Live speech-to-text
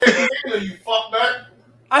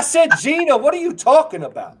I said Gina. What are you talking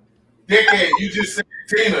about? Dickhead, you just said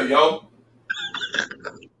Tina, yo.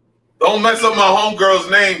 Don't mess up my homegirl's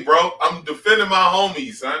name, bro. I'm defending my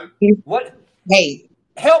homie, son. What? Hey.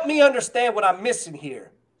 Help me understand what I'm missing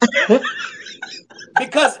here.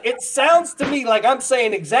 Because it sounds to me like I'm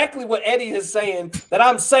saying exactly what Eddie is saying, that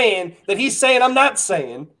I'm saying, that he's saying I'm not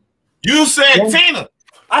saying. You said Tina.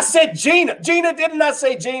 I said Gina. Gina, didn't I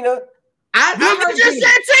say Gina? I just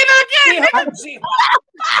said Tina again. Gina.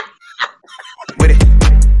 With it.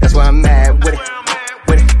 That's why I'm mad with it.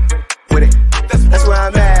 With it. That's why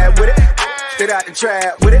I'm mad with it. Straight out the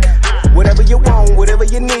trap with it. Whatever you want, whatever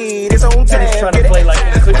you need, it's on time. Eddie's trying to play like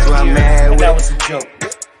That's why I'm mad with that it. was a joke.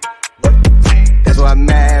 That's why I'm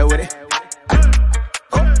mad with it.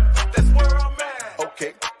 That's where I'm at.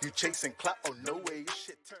 Okay, you chasing clout? Oh no way,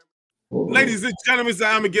 shit turn. Ladies and gentlemen, it's the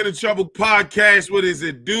I'm Get in Trouble podcast. What does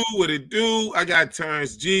it do? What it do? I got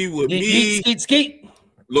Terrence G with me. Skeet.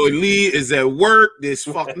 Lloyd Lee is at work. This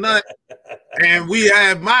fuck nut. And we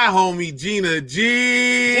have my homie Gina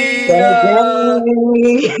G.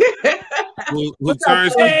 Who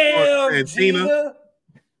turns Damn, Tina.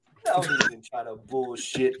 Don't even try to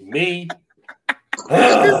bullshit me.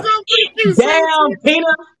 Damn,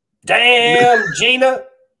 Tina. Damn, Gina.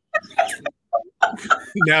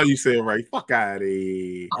 Now you say it right. Fuck out of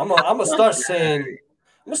here. I'm gonna start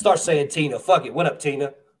saying Tina. Fuck it. What up,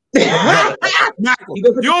 Tina? Michael,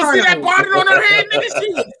 you don't see that bonnet on her head, nigga?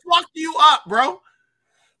 She will fuck you up, bro.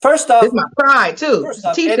 First off, It's my pride too. First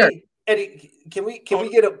off, T-shirt. Eddie, can we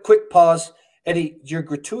get a quick pause? Eddie, your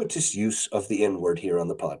gratuitous use of the N-word here on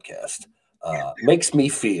the podcast makes me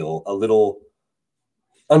feel a little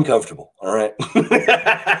uncomfortable. All right.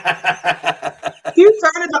 You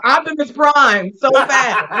turned into Optimus Prime so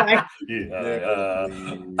fast. Like,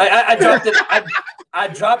 I dropped it. I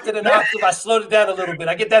dropped it an octave. I slowed it down a little bit.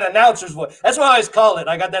 I get that announcer's voice. That's what I always call it.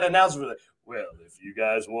 I got that announcer's voice. Well, if you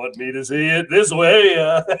guys want me to see it this way,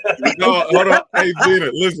 No, hold on. Hey, Gina,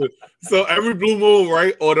 listen. So every blue moon,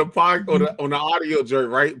 right, or the pod, or on the audio joint,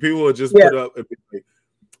 right? People will just put up.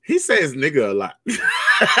 He says "nigga" a lot.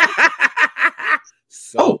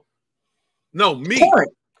 So, no, me. Corey.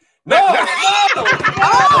 no.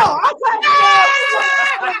 Oh,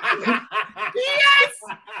 okay. Yes.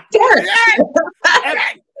 Derek.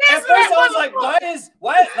 At first, I was like,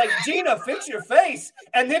 why? Like, Gina, fix your face.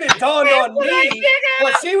 And then it dawned on me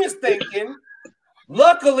what she was thinking.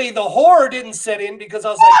 Luckily, the horror didn't set in because I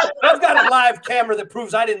was like, I've got a live camera that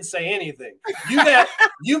proves I didn't say anything.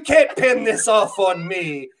 You can't pin this off on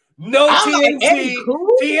me. No TMZ.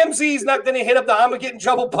 TMZ is not going to hit up the I'm Gonna Get in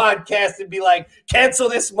Trouble podcast and be like, cancel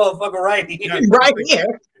this motherfucker right here. Right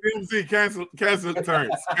here. TMZ, cancel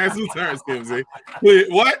turns. Cancel turns, TMZ.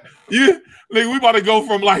 Wait, what? We about to go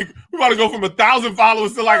from 1,000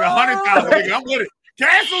 followers to like 100,000. Nigga, I'm with it.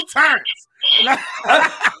 Cancel turns.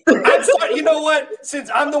 I'm sorry, you know what?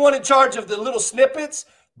 Since I'm the one in charge of the little snippets,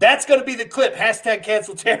 that's going to be the clip. Hashtag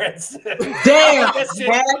cancel Terrence. Damn. That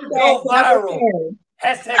shit go viral.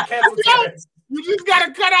 Hashtag cancel Terrence. You just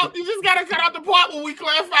gotta cut out the part when we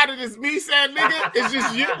clarify that it's me saying nigga. It's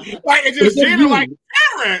just you. Like it's just Gina like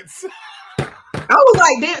Terrence. I was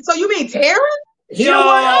like, damn, so you mean Terrence?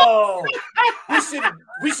 Yo,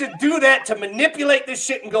 we should do that to manipulate this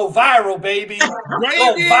shit and go viral, baby. Go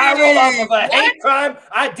viral off of a hate crime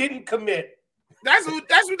I didn't commit. That's what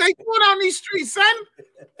they do on these streets, son.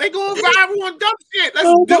 They going viral on dumb shit. Let's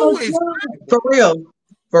do it.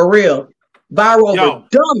 For real. Viral over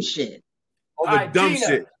dumb shit. Dumb Gina,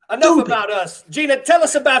 shit. Enough about us. Gina, tell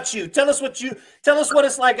us about you. Tell us what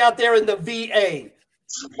it's like out there in the VA.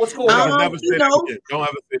 What's going on? Don't ever say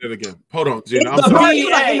that again. Hold on, Gina. I'm the sorry.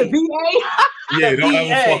 VA. The VA? Yeah, don't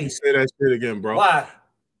ever fucking say that shit again, bro. Why?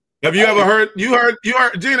 Have you ever heard? You heard,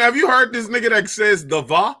 Gina? Have you heard this nigga that says the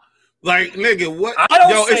va? Like, nigga, what? I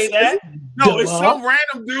don't say that. It's some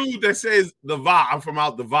random dude that says the va. I'm from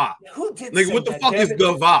out the va. Who did? Nigga, what the fuck is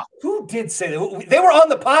the va? Who did say that? They were on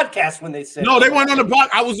the podcast when they said. No, they weren't on the podcast.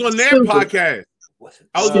 I was on their podcast.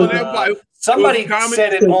 I was on their podcast. Somebody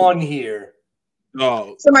said it on here.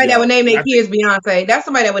 No, somebody that would name their kids Beyonce. That's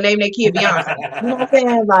somebody that would name their kid Beyonce. You know what I'm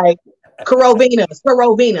saying? Like Corovina.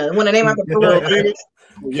 Want to name after Corovina?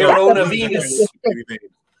 Corona Venus.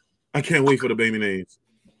 I can't wait for the baby names.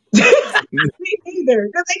 Me either,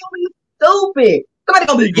 because they gonna be stupid. Somebody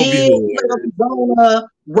gonna be big. Somebody gonna be Zona,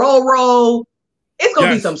 Roro. It's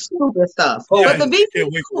gonna be some stupid stuff. But the V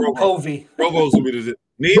can't wait for Rovo's will be the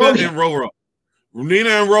Nina and Roro. Nina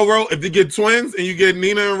and Roro. If you get twins and you get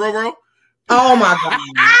Nina and Roro. Oh my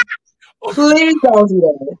god! Please don't do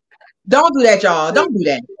that. Don't do that, y'all. Don't do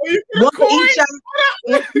that. Each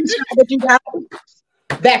shot that you got.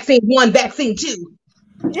 Vaccine 1, vaccine 2.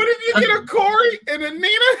 What if you get a Corey and a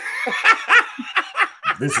Nina?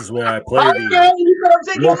 This is where I play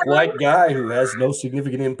the milk white guy who has no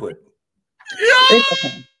significant input.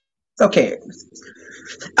 It's okay.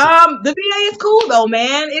 The VA is cool though,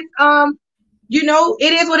 man. It's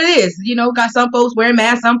it is what it is. Got some folks wearing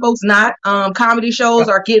masks, some folks not. Comedy shows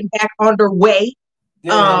are getting back underway.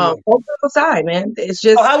 Both side, man. It's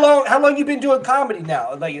just how long you been doing comedy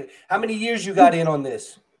now? Like how many years you got in on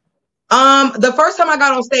this? The first time I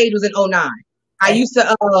got on stage was in 2009. I used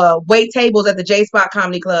to wait tables at the J Spot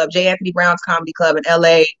Comedy Club, J. Anthony Brown's Comedy Club in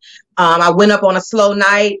LA. I went up on a slow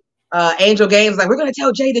night. Angel Games like, we're gonna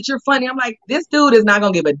tell Jay that you're funny. I'm like, this dude is not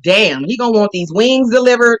gonna give a damn. He gonna want these wings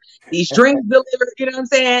delivered, these drinks delivered. You know what I'm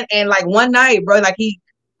saying? And like one night, bro, like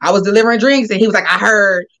I was delivering drinks, and he was like, I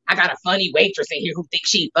heard I got a funny waitress in here who thinks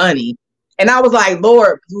she's funny. And I was like,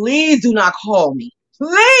 Lord, please do not call me.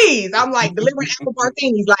 Please. I'm like delivering apple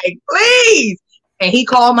martinis, like, please. And he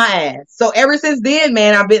called my ass. So ever since then,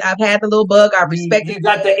 man, I've had the little bug. I respect you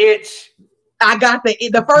got the itch. I got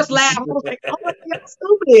the first laugh. I was like, oh my God,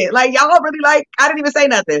 stupid. Like y'all really like, I didn't even say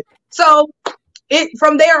nothing. So it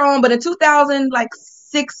from there on, but in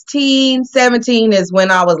 2016, 17 is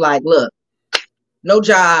when I was like, look, no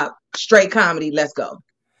job, straight comedy, let's go.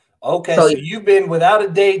 Okay, so you've been without a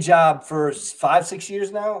day job for 5-6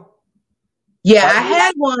 years now? Yeah, I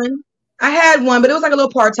had one, but it was like a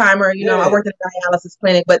little part-timer. I worked in a dialysis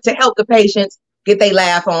clinic, but to help the patients get their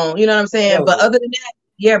laugh on, you know what I'm saying? Yeah, but other than that,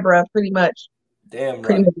 yeah, bro, pretty much. Damn right.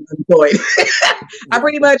 Pretty much employed. I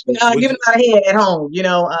pretty much been giving a lot of head at home,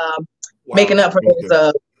 making up for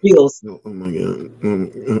those bills. Oh my God.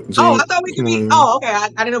 I thought we could be. Oh, okay. I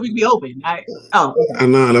didn't know we could be open. Okay. I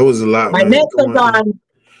know that was a lot. My next sometime.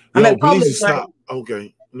 I'm at public. Please stop. Right?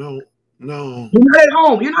 Okay. No. You're not at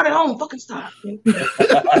home. You're not at home. Fucking stop.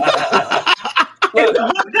 Look,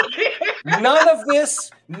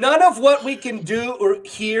 none of what we can do or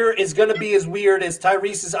hear is going to be as weird as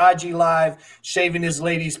Tyrese's IG live shaving his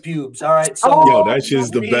lady's pubes. All right, so that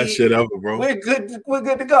shit's the best shit ever, bro. We're good to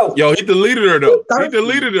go. He deleted her though.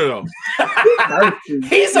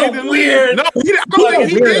 He's a weird. No, he did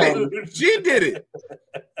it. She did it.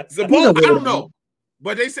 I don't know,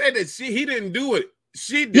 but they said that he didn't do it.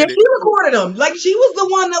 She did it. She recorded him. Like she was the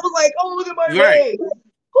one that was like, "Oh, look at my leg."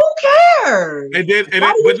 Who cares? But that's why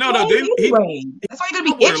you're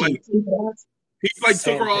gonna be itching. He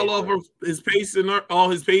took her all over his pace and all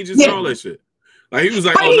his pages and all that shit. Like he was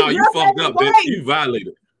like, "Oh no, you fucked up, bitch. You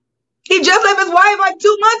violated." He just left his wife like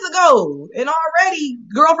 2 months ago, and already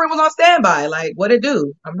girlfriend was on standby. Like, what it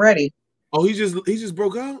do? I'm ready. Oh, he just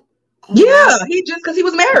broke out. Oh, yeah, because he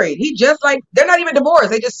was married. He just they're not even divorced.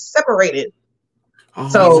 They just separated. Oh,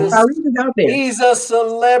 so Tyrese's out there. He's a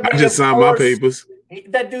celebrity. I just signed my papers.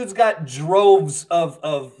 That dude's got droves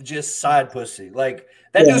of just side pussy. Like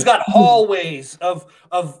that dude's got hallways of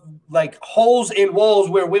like holes in walls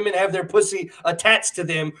where women have their pussy attached to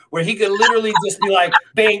them, where he could literally just be like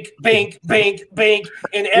bank, bank, bank, bank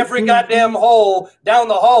in every goddamn hole down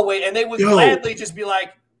the hallway, and they would gladly just be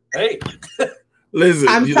like, "Hey, listen,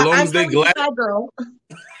 as long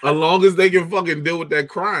as they can fucking deal with that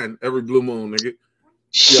crying every blue moon, nigga."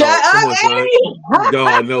 Shut up, Eddie. No,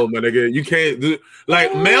 my nigga. You can't do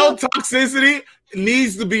male toxicity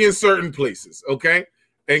needs to be in certain places, okay?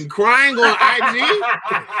 And crying on IG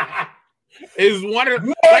is one of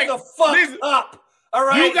the fuck up. All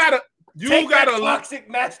right. You gotta toxic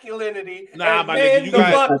masculinity. Nah, my nigga. You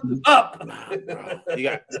got up. Nah, bro. You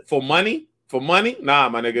got for money? Nah,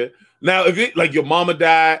 my nigga. Now if it your mama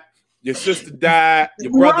died, your sister died,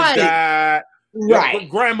 your brother died. Right,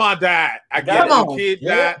 grandma died. I get it. Your kid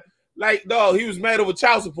died. Like, dog, he was mad over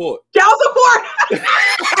child support. Child support,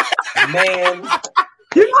 man. I'm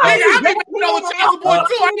over child support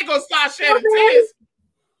too. I ain't gonna start shedding tears.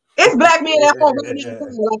 It's black men at home.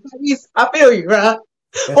 I feel you, bro.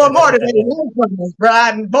 Or more than that, bro.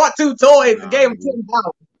 I bought 2 toys and gave them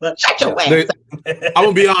 $10. But shut your ass. I'm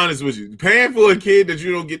gonna be honest with you. Paying for a kid that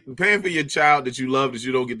you don't get, paying for your child that you love that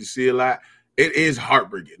you don't get to see a lot. It is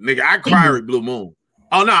heartbreaking, nigga. I cry every blue moon.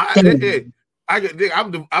 Oh no,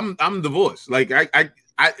 I'm divorced. Like I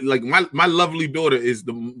like my lovely daughter was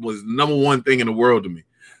the number one thing in the world to me.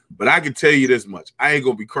 But I can tell you this much: I ain't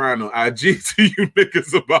gonna be crying on IG to you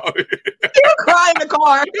niggas about it. You cry in the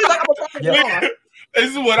car. He's like, I'm gonna cry in the car. This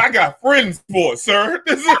is what I got friends for, sir.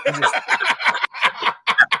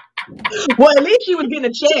 Well, at least she was getting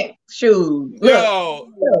a check. Shoot,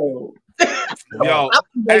 yo.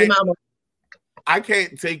 Hey, mama. I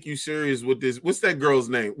can't take you serious with this. What's that girl's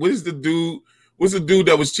name? What's the dude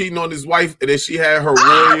that was cheating on his wife and then she had her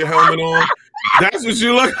warrior helmet on? That's what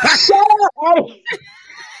you look like.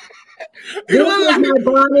 This is my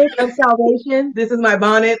bonnet of salvation. This is my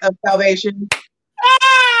bonnet of salvation.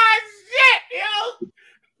 Ah, shit, yo.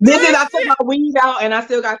 This is I took my weave out and I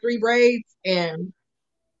still got 3 braids and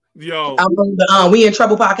Yo. I'm on the We in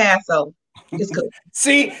Trouble podcast, so it's good.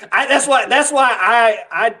 See, that's why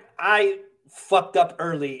I fucked up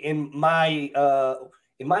early in my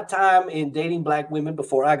time in dating black women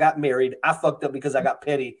before I got married. I fucked up because I got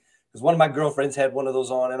petty because one of my girlfriends had one of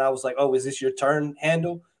those on, and I was like, "Oh, is this your turn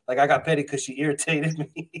handle?" Like I got petty because she irritated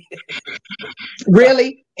me.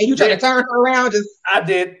 Really? And you try to turn her around? Just I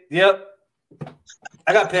did. Yep.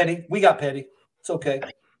 I got petty. We got petty. It's okay.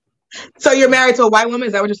 so you're married to a white woman?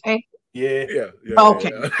 Is that what you're saying? Yeah. Yeah.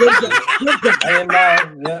 Okay. Yeah. Good job. Good job. I am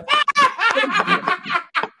now. Yeah.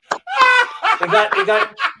 It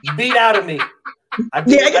got beat out of me. I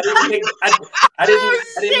didn't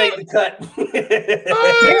make the cut.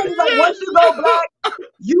 It's like once you go black,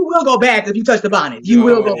 you will go back if you touch the bonnet. You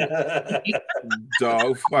will go back.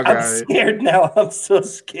 Dog, fuck I'm out here. scared now. I'm so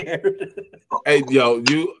scared. Hey, yo,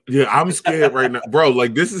 I'm scared right now, bro.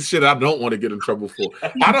 Like, this is shit I don't want to get in trouble for.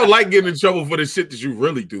 I don't like getting in trouble for the shit that you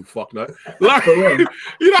really do, fucknut. Like, you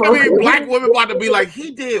know what I mean? Black women about to be like,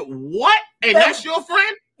 he did what? And that's your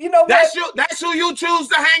friend? You know what? That's who you choose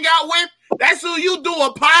to hang out with? That's who you do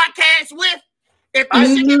a podcast with? If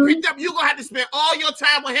this shit get picked up, you're gonna have to spend all your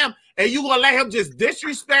time with him, and you're gonna let him just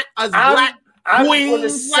disrespect us black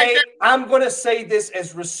queens like that. I'm gonna say this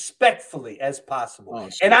as respectfully as possible. Oh,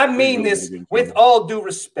 shit. And I mean this with all due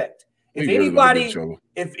respect. If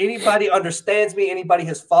anybody understands me, anybody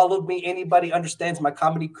has followed me, anybody understands my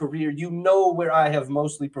comedy career, you know where I have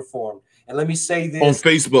mostly performed. And let me say this on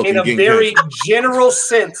Facebook in a very general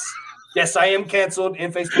sense. Yes, I am canceled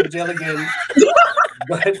in Facebook jail again.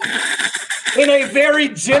 But in a very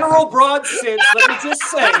general, broad sense, let me just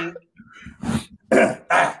say,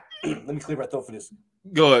 let me clear my throat for this.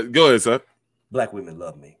 Go ahead, sir. Black women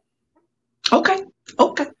love me. Okay.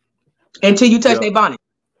 Until you touch their bonnet.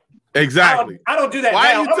 Exactly. I don't do that.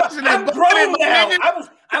 Why now. are you touching that I'm bonnet, grown now. man?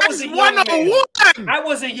 I was a young man. I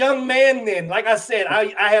was a young man then. Like I said,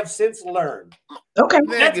 I have since learned. Okay.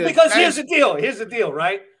 That's because here's the deal. Here's the deal,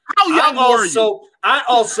 right? How young were you? I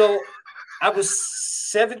was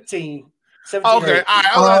 17. Okay,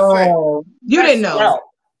 all right. You didn't know.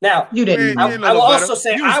 Now you didn't know. I will also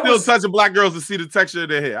say you were still touching black girls to see the texture of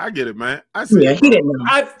their hair. I get it, man. I see. Yeah, he didn't know.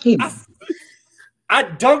 I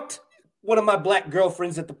dunked one of my black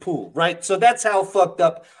girlfriends at the pool, right? So that's how fucked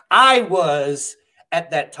up I was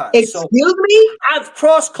at that time. Excuse me? I've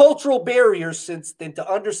crossed cultural barriers since then to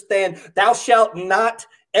understand thou shalt not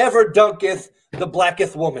ever dunketh the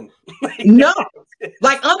blacketh woman. No.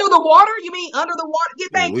 Like under the water? You mean under the water? Yeah,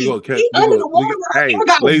 thank you. Under the water. Hey,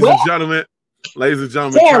 ladies and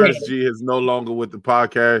gentlemen, Terrence G is no longer with the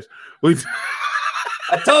podcast.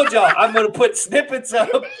 I told y'all I'm going to put snippets of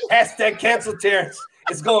hashtag cancel Terrence.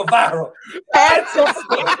 It's going viral.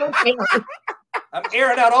 I'm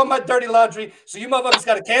airing out all my dirty laundry. So you motherfuckers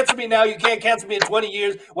got to cancel me now. You can't cancel me in 20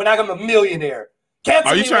 years when I'm a millionaire.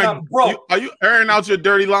 Cancel me when I'm broke. Are you airing out your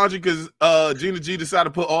dirty laundry because Gina G decided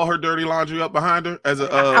to put all her dirty laundry up behind her as a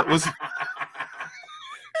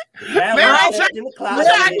Now I'm trapped in the closet.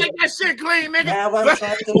 Make that shit clean, nigga. Now I'm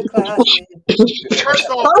trapped in the closet. First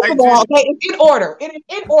of all, okay, it's in order. It is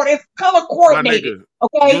in order. It's color coordinated.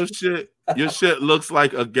 Okay. Your shit looks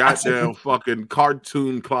like a goddamn fucking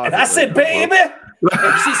cartoon closet. And I said, baby.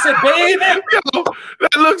 And she said, baby. Yo,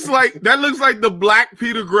 that looks like the Black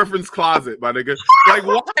Peter Griffin's closet, my nigga. Like,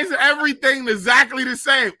 why is everything exactly the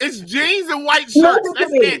same? It's jeans and white shirts.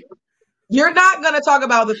 That's it. You're not gonna talk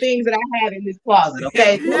about the things that I have in this closet,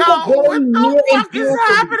 okay? Yo, what the fuck is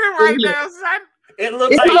happening right now, son? It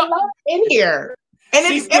looks like a lot in here. And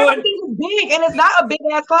everything is big, and it's not a big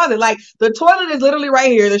ass closet. Like the toilet is literally right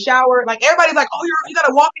here. The shower, like everybody's like, "Oh, you got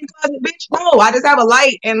a walk-in closet, bitch." No, I just have a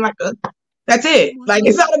light and like that's it. Like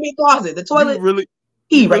it's not a big closet. The toilet, you really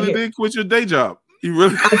here. did quit your day job. You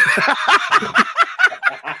really?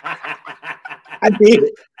 I did.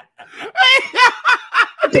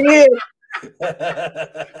 I did. Look,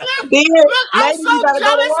 I'm so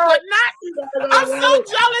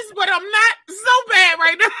jealous, but I'm not so bad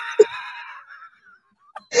right now.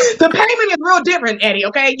 The payment is real different, Eddie.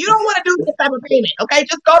 Okay, you don't want to do this type of payment. Okay,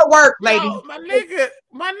 just go to work, lady. Yo,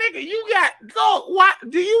 my nigga, you got go. What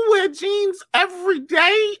do you wear jeans every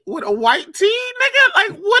day with a white tee, nigga?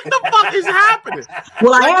 Like, what the fuck is happening?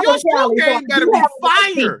 Well, like, I have your a still game gotta be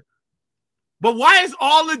fire. But why is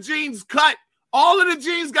all the jeans cut? All of the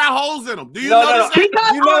jeans got holes in them. Do you notice that?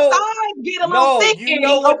 Because our thighs get a little thick. You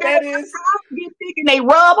know what that is? Get thick and they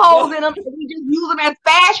rub holes in them, and we just use them as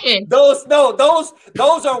fashion. Those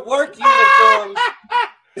are work uniforms.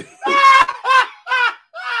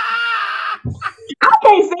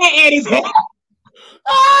 Eddie's hair.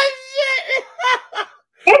 Oh shit!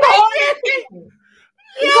 It's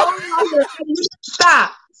all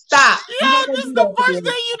Stop. Yo, this is the first day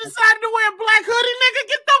you decided to wear a black hoodie, nigga.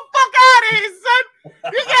 Get the fuck out of here,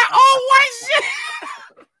 son. You got all white shit.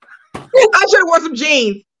 I should have worn some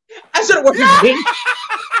jeans.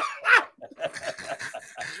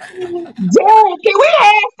 Damn, can we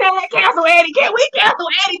hashtag cancel Eddie? Can we cancel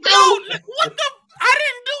Eddie too? Dude, what the? I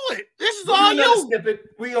didn't do it. This is all you. Snippet.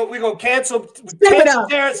 We gonna cancel. it up.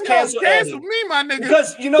 Terrence, cancel Eddie. me, my nigga.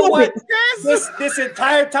 Because you know what? Cancel. This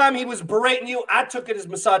entire time he was berating you, I took it as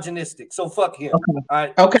misogynistic. So fuck him. Okay. All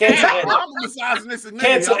right. Okay. Cancel Eddie. I'm a misogynist nigga.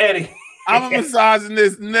 Cancel yo. Eddie. I'm a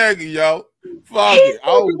misogynist nigga, yo. Fuck it. I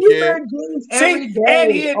don't care. See,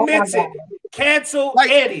 Eddie admits it. Cancel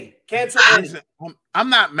Like- Eddie. Cancel Eddie. Listen, I'm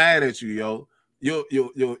not mad at you, yo. Yo.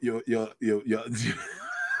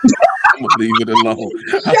 I'm gonna leave it alone.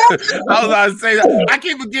 I was about to say that. I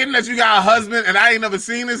keep forgetting that you got a husband, and I ain't never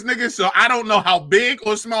seen this nigga, so I don't know how big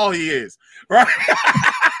or small he is. Right?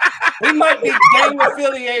 He might be gang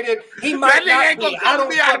affiliated. He might That nigga not ain't be. gonna I come don't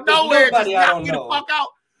to me out fuck of with nowhere. Just nobody I knock don't me the know. fuck out.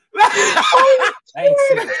 I ain't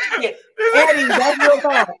seen shit. Eddie, that's real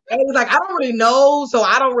talk. Eddie's like, I don't really know, so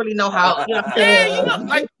I don't really know how. You know what I'm Yeah, saying? you know,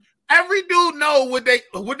 like every dude know what they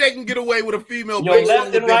can get away with a female Your based on left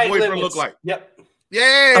what and their right boyfriend limits. look like. Yep.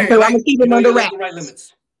 Yeah, Okay, well, I'm gonna keep him under Your left wraps. and right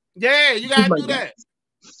limits. yeah, you gotta do that.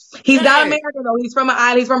 He's not Hey. American though. He's from an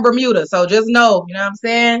island. He's from Bermuda. So just know, you know what I'm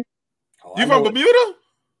saying? Oh, You I from know it. Bermuda?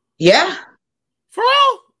 Yeah, For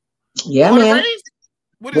real? yeah, Born and man. raised?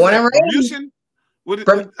 What is Born that? and raised. Bermudian? What is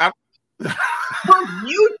From-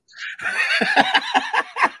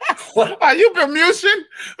 What? Are you Bermudian?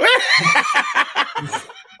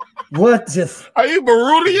 What the? Are you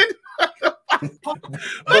Bermudian?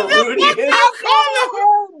 Bermudian?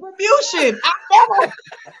 Bermudian.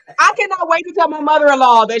 I cannot wait to tell my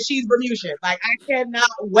mother-in-law that she's Bermudian. Like I cannot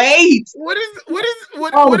wait. What is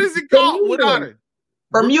Oh, it called? What are they?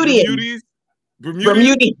 Bermudian.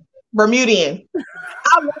 Bermudian? Bermudian.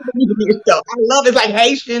 I love Bermudian stuff. I love it's like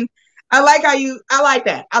Haitian. I like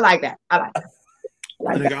that. I like that.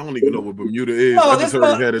 Nigga, I don't even know what Bermuda is. No, I this, just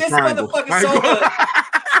heard he had a this triangle. motherfucker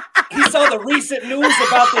saw the recent news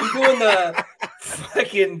about them doing the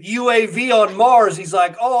fucking UAV on Mars. He's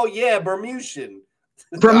like, oh yeah, Bermudian.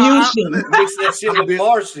 Bermudian. Mix that shit with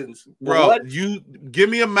Martians. Bro, What? you give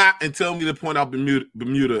me a map and tell me to point out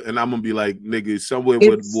Bermuda, and I'm gonna be like, nigga, somewhere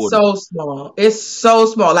with It's water. so small. It's so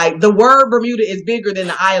small. Like the word Bermuda is bigger than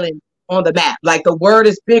the island on the map. Like the word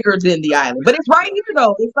is bigger than the island. But it's right here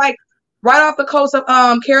though. It's like right off the coast of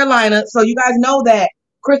Carolina. So you guys know that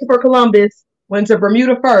Christopher Columbus went to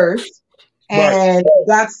Bermuda first and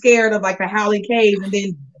got scared of like the Howling Caves and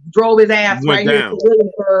then drove his ass Went right here down. to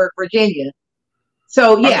Williamsburg, Virginia.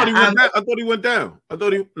 So yeah, I thought he went down.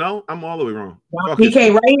 No, I'm all the way wrong. Fuck he it.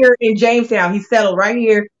 came right here in Jamestown. He settled right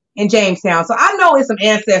here in Jamestown. So I know it's some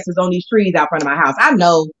ancestors on these trees out front of my house. I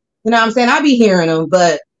know, you know what I'm saying? I be hearing them,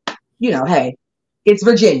 but you know, hey, it's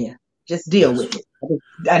Virginia. Just deal with it.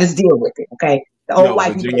 I just deal with it, okay? The old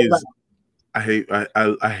white people. Virginia's. I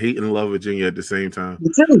hate and love Virginia at the same time. Me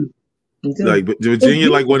too. Like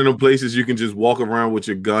Virginia, like one of them places you can just walk around with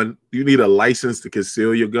your gun. You need a license to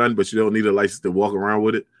conceal your gun, but you don't need a license to walk around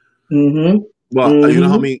with it. Mm-hmm. Well, you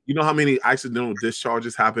know how many accidental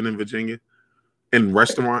discharges happen in Virginia in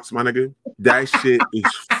restaurants, my nigga. That shit is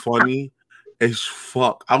funny as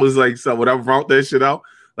fuck. I was like, so when I brought that shit out,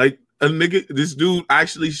 like a nigga, this dude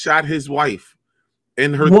actually shot his wife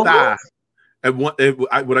in her thigh.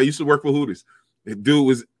 When I used to work for Hooters, the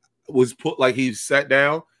dude was put like he sat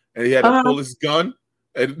down and he had to pull his gun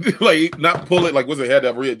and like not pull it, like was it had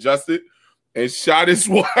to readjust it and shot his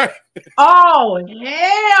wife. Oh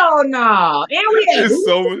hell no! It's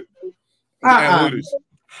so Hooters.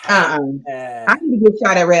 I need to get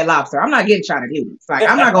shot at Red Lobster. I'm not getting shot at Hooters. Like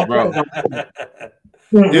I'm not gonna.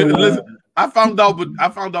 Yeah, listen, I found out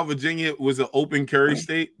Virginia was an open carry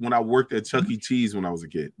state when I worked at Chuck E. Cheese when I was a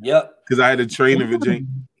kid. Yep. Because I had to train in Virginia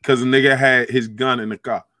because a nigga had his gun in the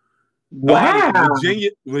car. Wow.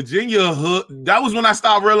 Virginia hood. That was when I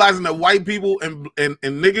started realizing that white people and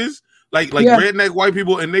niggas, like redneck white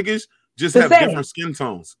people and niggas, just have different skin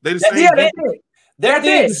tones. They the same. Yeah, they're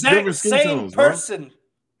the exact Different skin same tones, bro. person.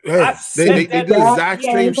 Yeah, they do the exact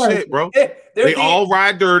same shit, bro. They all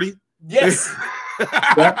ride dirty. Yes.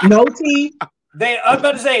 No teeth. I'm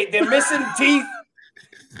about to say they're missing teeth.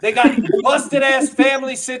 They got busted ass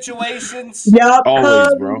family situations. Yep,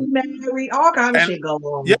 always, bro. Married, all kind of shit going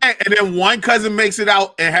on. Yeah, and then one cousin makes it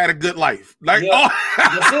out and had a good life. Like,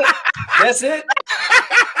 That's it.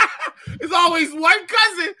 It's always one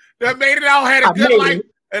cousin that made it out, had a good life,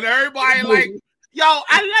 and everybody like Yo,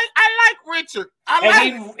 I like Richard.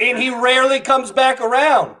 And he rarely comes back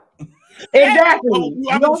around. Exactly. You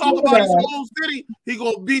ever talk about his home city? He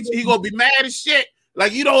gonna be mad as shit.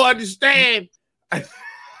 Like you don't understand.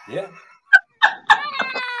 Yeah.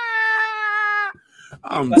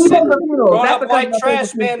 Growing up white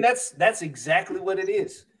trash, man. That's exactly what it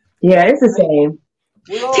is. Yeah, it's the same.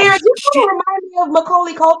 Terrence, you kind of remind me of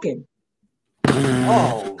Macaulay Culkin.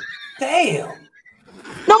 Oh, damn.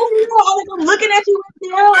 No, like I'm looking at you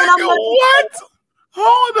right now, and I'm like, what?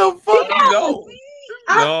 How the fuck no?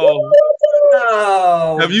 No.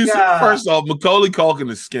 Have you seen? First off, Macaulay Culkin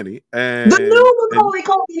is skinny, and the new Macaulay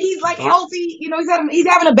Culkin, he's like healthy. You know, he's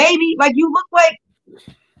having a baby. Like you look like.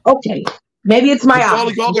 Okay, maybe it's my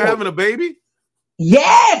Macaulay Culkin having a baby.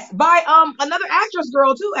 Yes, by another actress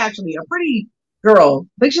girl too. Actually, a pretty girl.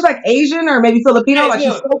 I think she's like Asian or maybe Filipino. Hey, like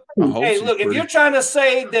look, she's so pretty. Hey, look! If you're trying to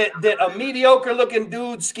say that a mediocre looking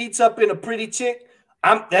dude skeets up in a pretty chick,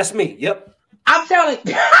 that's me. Yep, I'm telling.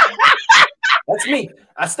 That's me.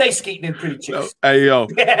 I stay skeeting in pretty chicks. Hey yo,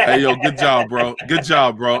 good job, bro. Good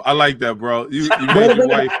job, bro. I like that, bro. You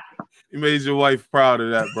made your wife proud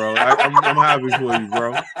of that, bro. I'm happy for you,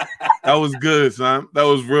 bro. That was good, son. That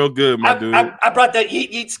was real good, my dude. I brought that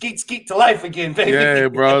eat, skeet to life again, baby. Yeah,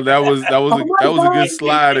 bro. That was a good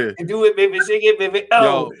slide in. Do it, baby. Shake it, baby.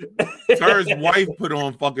 Oh. Yo, Terrence's wife put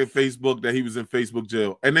on fucking Facebook that he was in Facebook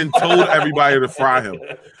jail and then told everybody to fry him.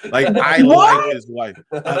 Like, I like his wife.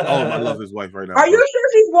 I love his wife right now. Are you sure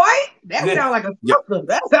she's white? That sounds like a sucker.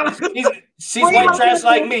 That sounds like she's white trash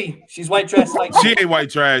like me. She's white trash like me. She ain't white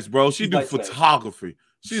trash, bro. She do photography.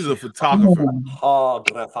 She's a photographer.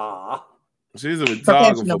 She's a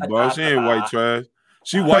photographer, bro. She ain't white trash.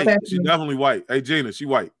 She white. She definitely white. Hey, Gina, she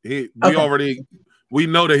white. We know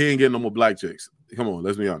that he ain't getting no more black chicks. Come on,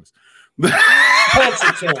 let's be honest.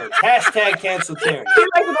 Cancel Terrence. Hashtag cancel Terrence. He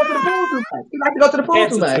likes to go to the pool too much. He likes to go to the pool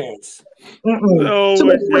too much. Oh too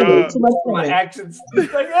my much God. My actions.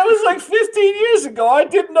 Like, that was like 15 years ago. I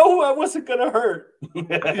didn't know who I wasn't gonna hurt.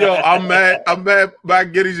 Yo, I'm mad.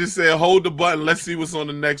 Matt Giddy just said, hold the button. Let's see what's on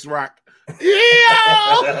the next rock.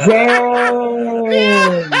 Yeah.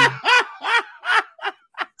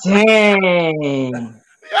 Dang.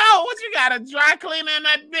 Yo, what you got? A dry cleaner in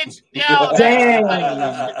that bitch? Yo, dang.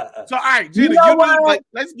 So, all right, Gina,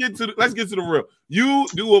 let's get to the real. You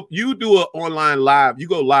do an online live. You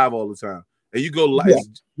go live all the time, and you go live. Yeah.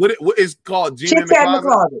 What is called Gina in the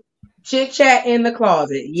Closet? Chit chat in the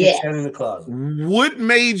closet. Yeah. Chit chat in the closet. What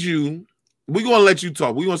made you? We're gonna let you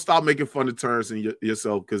talk. We're gonna stop making fun of Terrence and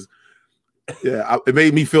yourself because, yeah, it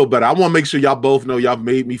made me feel better. I want to make sure y'all both know y'all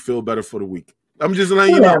made me feel better for the week. I'm just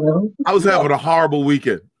letting you know. I was having a horrible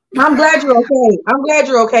weekend. I'm glad you're okay. I'm glad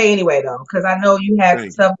you're okay anyway, though, because I know you had some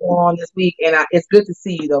stuff going on this week, and it's good to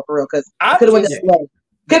see you, though, for real, because I could have went this way.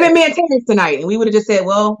 Could have been me and Terrence tonight, and we would have just said,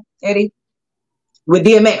 well, Eddie, with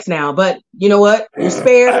DMX now, but you know what? You're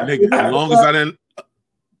spared. As long as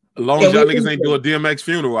y'all niggas ain't do a DMX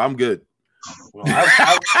funeral, I'm good. Well,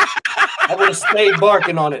 I would have stayed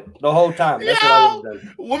barking on it the whole time. That's what I would have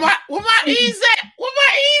done. Where my ease at?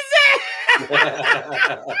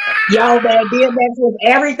 Yo, man, DMX was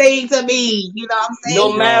everything to me. You know what I'm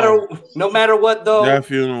saying? No matter what, though. That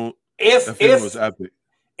funeral was epic.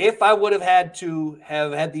 If I would have had to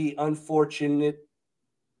have had the unfortunate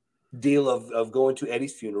deal of going to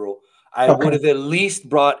Eddie's funeral, I would have at least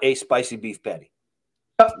brought a spicy beef patty.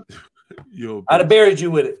 I'd have buried you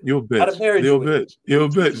with it. You're a bitch. You're a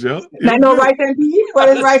bitch, yo. Not no rice and pea? What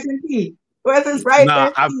is rice and pea? Where's this rice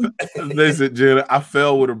and pea? Listen, Jenna, I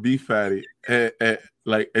fell with a beef patty and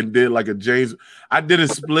did like a James. I did a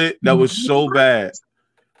split that was so bad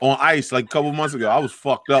on ice like a couple months ago. I was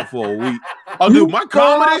fucked up for a week. Oh, dude, my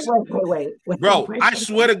comedy. Wait. Bro, I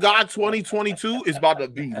swear to God, 2022 is about to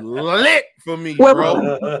be lit for me,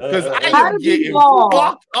 bro. Because I am getting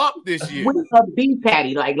fucked up this year. With a beef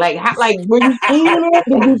patty, like were you eating it?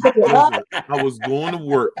 Did you pick it up? I was going to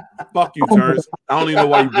work. Fuck you, Terrence. I don't even know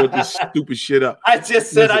why you brought this stupid shit up. I just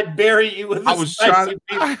said I'd bury you with a spicy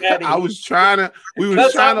beef patty. We were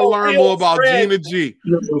trying to learn more about Gina G.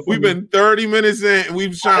 We've been 30 minutes in, and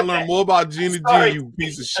we've trying to learn more about Gina G, you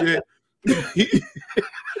piece of shit.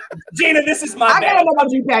 Gina, this is my bad. I gotta know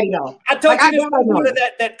about you, Patty, though. I told you this before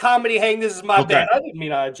that comedy hang. This is my bad. I didn't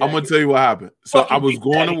mean I. I'm gonna tell you what happened. So I was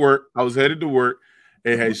going to work. I was headed to work.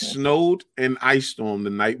 It had snowed and ice storm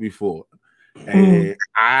the night before, and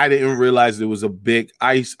I didn't realize there was a big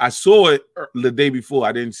ice. I saw it the day before.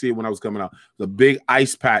 I didn't see it when I was coming out. The big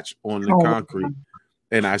ice patch on the concrete,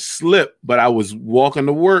 and I slipped. But I was walking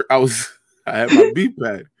to work. I had my beef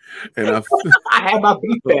patty. And I had my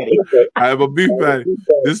beef patty. I have a beef patty.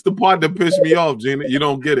 This is the part that pissed me off, Gina. You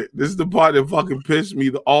don't get it. This is the part that fucking pissed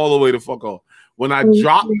me all the way the fuck off. When I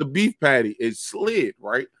dropped the beef patty, it slid,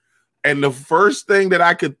 right? And the first thing that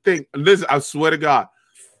I could think, listen, I swear to God,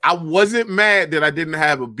 I wasn't mad that I didn't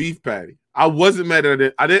have a beef patty. I wasn't mad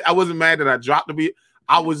that I wasn't mad that I dropped the beef.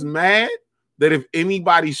 I was mad that if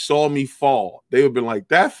anybody saw me fall, they would have been like,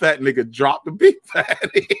 that fat nigga dropped the beef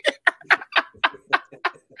patty.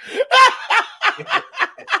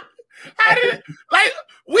 Like,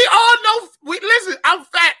 we all know, listen, I'm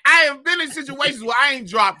fat. I have been in situations where I ain't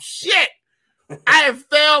dropped shit. I have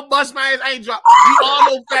failed, bust my ass. I ain't dropped. We all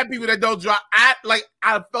know fat people that don't drop. I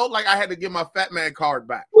felt like I had to get my fat man card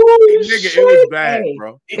back. Nigga, Shit. it was bad,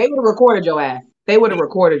 bro. They would have recorded your ass. They would have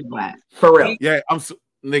recorded your ass. For real. Yeah,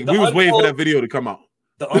 nigga, we was waiting for that video to come out.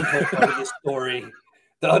 The untold part of this story.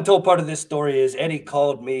 The untold part of this story is Eddie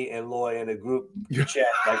called me and Loy in a group chat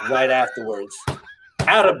like right afterwards,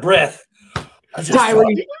 out of breath. I just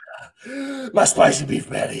Tyree. my spicy beef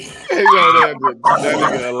patty. Hey, that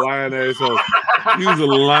nigga a lying asshole. He was a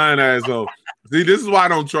lying asshole. See, this is why I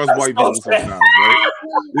don't trust white people sometimes, right?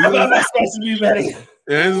 I got my spicy beef patty.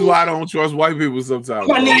 Yeah, this is why I don't trust white people sometimes.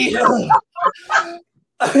 My knee.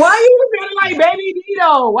 Why you feeling like Baby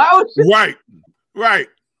Dito? Why would you? Right.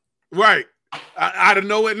 I don't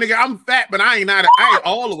know it, nigga. I'm fat, but I ain't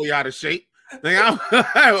all the way out of shape. Nigga, I'm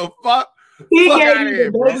fuck. He Fuck gave outta you here,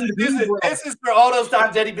 the bro. Baby This Dito. is for all those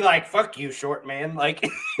times Eddie be like, "Fuck you, short man." Like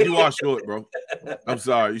You are short, bro. I'm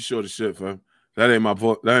sorry, you short as shit, fam. That ain't my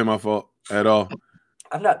fault. That ain't my fault at all.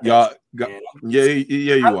 I'm not. Y'all, Short, man.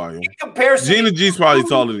 yeah, you are. In comparison, Gina G's probably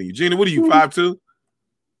taller than you. Gina, what are you, 5'2"?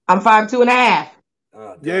 I'm 5'2.5".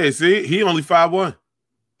 Oh, Yeah, see, he only 5'1".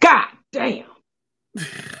 God damn.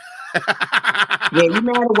 Yeah, you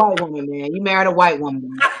married a white woman, man. You married a white woman.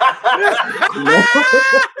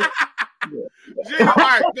 Gina, all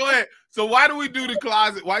right, go ahead. So why do we do the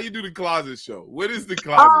closet? Why you do the closet show? What is the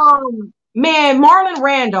closet show? Man, Marlon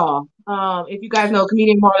Randolph. If you guys know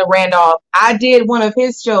comedian Marlon Randolph, I did one of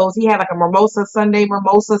his shows. He had like a Mimosa Sunday,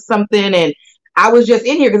 Mimosa something, and I was just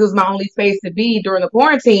in here because it was my only space to be during the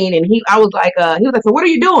quarantine. And he was like, so what are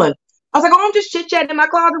you doing? I was like, oh, I'm just chit chatting in my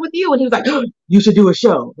closet with you. And he was like, oh, you should do a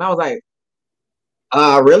show. And I was like,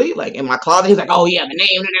 really? Like in my closet? He's like, oh yeah, the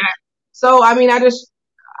name. So I mean, I just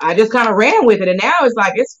kind of ran with it, and now it's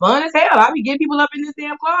like it's fun as hell. I be getting people up in this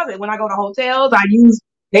damn closet. When I go to hotels, I use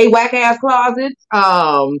they whack ass closets.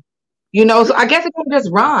 So I guess it kind of just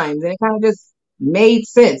rhymes and it kind of just made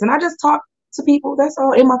sense. And I just talk to people. That's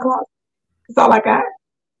all in my closet. That's all I got.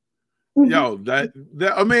 Yo, that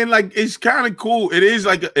I mean, like it's kind of cool. It is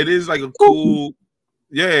like a cool,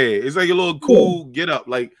 yeah. It's like a little cool get up,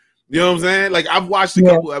 like you know what I'm saying. Like I've watched a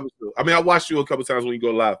couple episodes. I mean, I watched you a couple times when you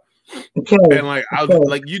go live, and like I was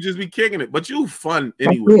like you just be kicking it, but you fun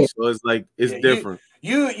anyway. So it's like it's different.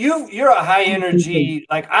 You're a high energy.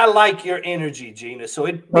 Like I like your energy, Gina. So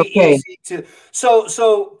it'd be easy to.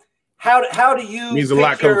 So how do you means a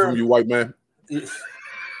lot coming from you, white man.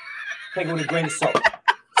 Take it with a grain of salt.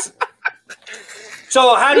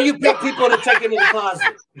 So how do you pick people to take into the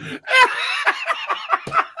closet?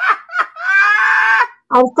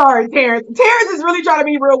 I'm sorry, Terrence. Terrence is really trying to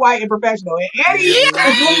be real white and professional. And Eddie is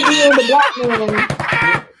really being the black man.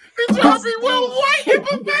 He's trying to be real white and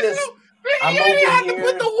professional. You didn't have to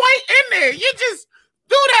put the white in there. You just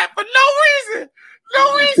do that for no reason.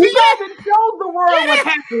 No reason. Because it shows the world what's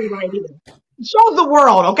happening right here. It shows the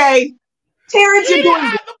world, okay? Terrence, you're doing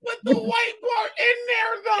have to put the white part in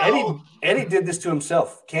there, though. Eddie did this to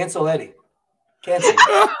himself. Cancel Eddie. Cancel.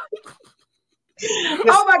 Oh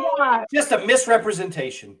my God. Just a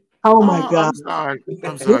misrepresentation. Oh my God. I'm sorry.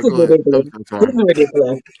 This is ridiculous. This is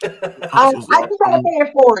ridiculous. I just try to pay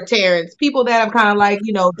it forward, Terrence. People that have kind of like,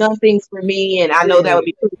 done things for me, and I know that would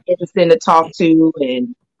be pretty interesting to talk to,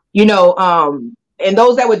 and and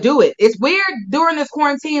those that would do it. It's weird during this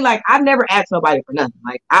quarantine. Like I've never asked nobody for nothing.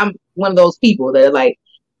 Like I'm one of those people that are like,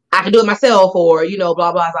 I can do it myself, or blah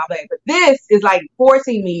blah blah blah. But this is like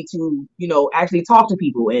forcing me to, actually talk to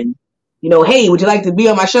people and, hey, would you like to be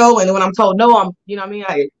on my show? And then when I'm told no, I'm, what I mean,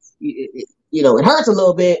 it hurts a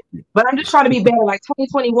little bit. But I'm just trying to be better. Like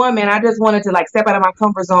 2021, man, I just wanted to like step out of my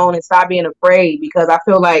comfort zone and stop being afraid, because I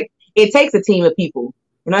feel like it takes a team of people.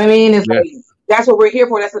 You know what I mean? It's like that's what we're here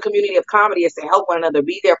for. That's the community of comedy, is to help one another,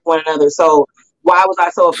 be there for one another. So why was I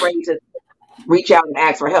so afraid to reach out and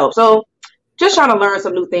ask for help? So just trying to learn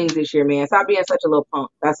some new things this year, man. Stop being such a little punk.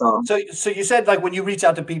 That's all. So you said like when you reach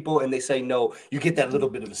out to people and they say no, you get that little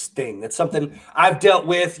bit of a sting. That's something I've dealt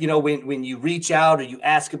with. When you reach out or you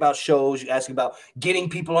ask about shows, you ask about getting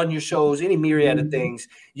people on your shows, any myriad of things,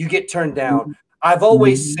 you get turned down. I've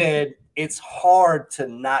always said it's hard to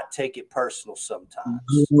not take it personal sometimes.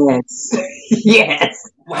 Yes.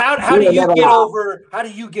 Yes. How do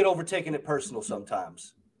you get over taking it personal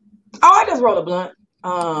sometimes? Oh, I just roll a blunt.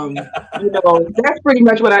 That's pretty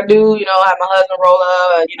much what I do. I have my husband roll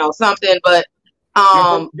up, something. But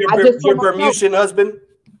your Bermudian husband.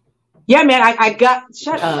 Yeah, man, I got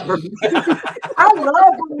shut up. I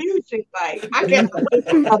love Bermudian. Like I can't wait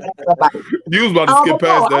to tell that somebody. You was about to skip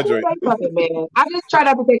past that, Drake. Man. I just try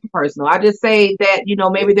not to take it personal. I just say that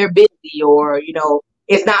maybe they're busy or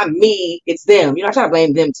it's not me, it's them. I try to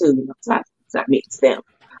blame them too. It's not me, it's them.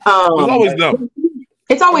 It's always them.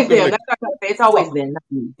 It's always them. That's what I'm trying to say. It's always them, not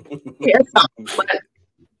me. Yeah, but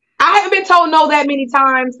I haven't been told no that many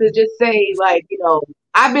times to just say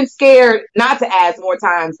I've been scared not to ask more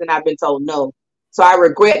times than I've been told no. So I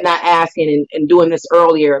regret not asking and doing this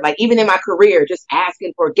earlier. Like even in my career, just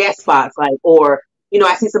asking for guest spots, or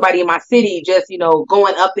I see somebody in my city just,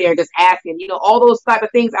 going up there and just asking, all those type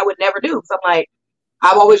of things I would never do. So I'm like,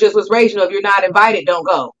 I've always just was raised, if you're not invited, don't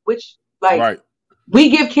go, which right. We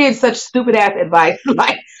give kids such stupid ass advice.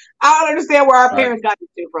 Like, I don't understand where our parents got this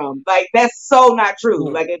shit from. Like, that's so not true.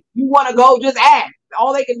 Like, if you want to go, just ask.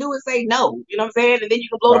 All they can do is say no. You know what I'm saying? And then you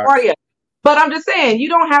can blow the party up. But I'm just saying, you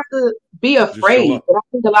don't have to be afraid. But I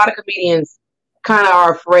think a lot of comedians kind of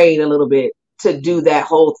are afraid a little bit to do that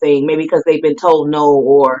whole thing. Maybe because they've been told no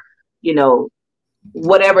or,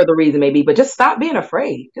 whatever the reason may be. But just stop being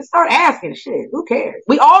afraid. Just start asking shit. Who cares?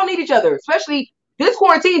 We all need each other, especially this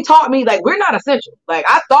quarantine taught me, we're not essential. Like,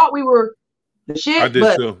 I thought we were the shit,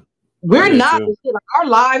 but we're not the shit. Like, our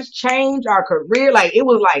lives changed, our career. Like, it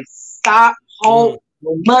was stop, halt,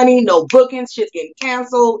 no money, no bookings, shit's getting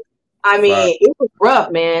canceled. I mean, it was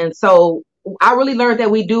rough, man. So I really learned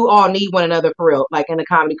that we do all need one another for real, in the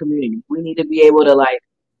comedy community. We need to be able to,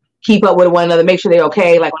 keep up with one another, make sure they're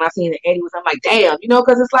okay. Like, when I seen that Eddie was, I'm like, damn,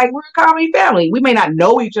 because it's we're a comedy family. We may not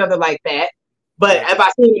know each other like that. But if I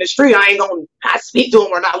see him in the street, I ain't going to not speak to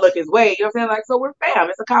him or not look his way. You know what I'm saying? So we're fam.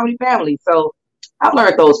 It's a comedy family. So I've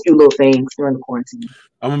learned those few little things during the quarantine.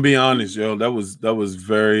 I'm gonna be honest, yo. That was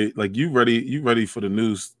very you ready for the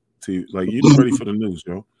news you ready for the news,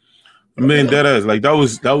 yo. I mean,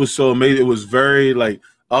 that was so amazing. It was very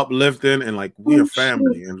uplifting and we're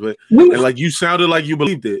family and you sounded like you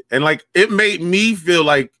believed it. And it made me feel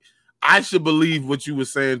like I should believe what you were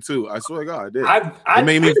saying too. I swear to God, I did. It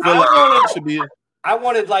made me feel I should be. I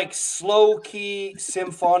wanted slow key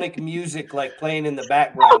symphonic music playing in the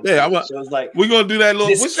background. Yeah, so it was we're gonna do that little.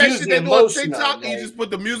 What's that shit they do on TikTok? You just put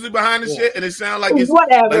the music behind the shit, and it sounds like it's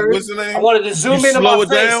whatever. What's the name? I wanted to zoom in, slow it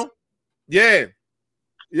down. Yeah.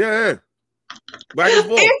 Back and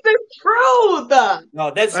forth. It's the truth. No,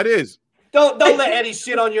 that is. Don't let Eddie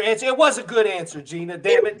shit on your answer. It was a good answer, Gina.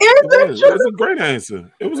 Damn it. It was a great answer.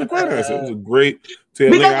 It was a great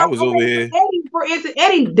I was over here. Eddie, for instance,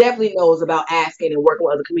 Eddie definitely knows about asking and working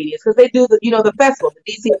with other comedians because they do the festival,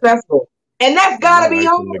 the DC festival, and that's gotta be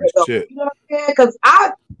over. You know what I'm saying? Because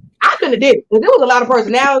I couldn't have did it. Because there was a lot of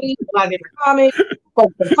personalities, a lot of different comics,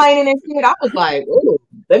 folks complaining and shit. I was like, ooh,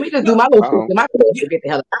 let me just do my little shit. My shit, get the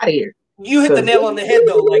hell out of here. You hit the nail on the head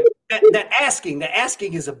though. The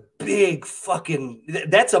asking is a big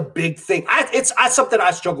that's a big thing. It's something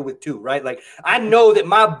I struggle with too, right? I know that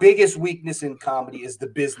my biggest weakness in comedy is the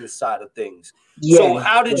business side of things. Yeah. So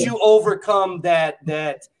how did you overcome that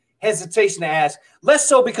hesitation to ask? Less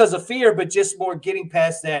so because of fear, but just more getting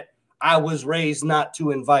past that. I was raised not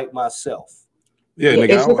to invite myself. Yeah,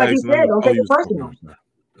 it's just like you said. Don't take it personal.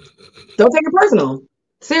 Don't take it personal.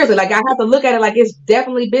 Seriously, I have to look at it it's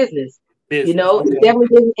definitely business. It's definitely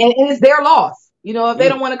business, and it's their loss. If they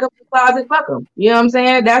don't want to come to the closet, fuck them. You know what I'm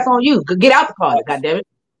saying? That's on you. Get out the closet, goddammit,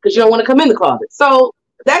 because you don't want to come in the closet. So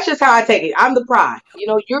that's just how I take it. I'm the prize.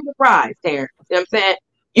 You're the prize, Terrence. You know what I'm saying?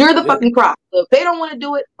 You're the fucking prize. So if they don't want to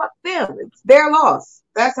do it, fuck them. It's their loss.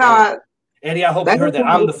 That's how Eddie, I hope you heard that.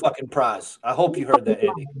 I'm the fucking prize. I hope you heard that,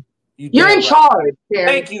 Eddie. You're in charge,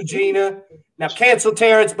 Terrence. Thank you, Gina. Now cancel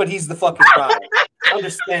Terrence, but he's the fucking prize.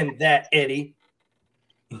 Understand that, Eddie.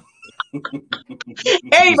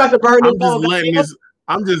 Hey, about to burn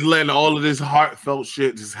I'm just letting all of this heartfelt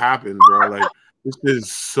shit just happen, bro. This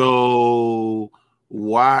is so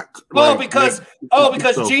whack. Because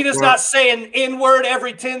Gina's not saying N-word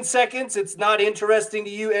every 10 seconds. It's not interesting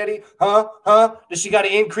to you, Eddie. Huh? Does she got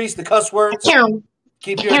to increase the cuss words?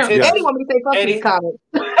 Keep your attention. Eddie want me to say fuck these comments.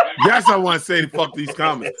 Yes, I want to say fuck these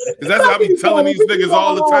comments. Because that's what I be telling these niggas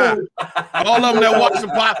all the time. All of them that watch the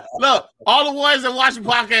podcast. Look, all the ones that watch the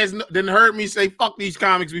podcast didn't heard me say fuck these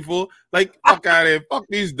comics before. Fuck out of here. Fuck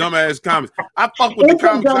these dumbass comics. I fuck with the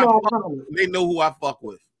comics. They know who I fuck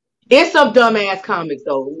with. It's some dumbass comics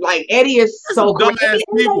though. Like Eddie is so great. Dumbass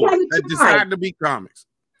people that decide to be comics.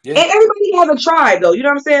 Yeah. And everybody has a tribe though. You know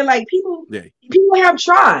what I'm saying? Like people have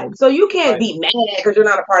tribes. So you can't be mad because you're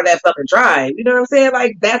not a part of that fucking tribe. You know what I'm saying?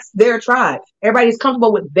 Like that's their tribe. Everybody's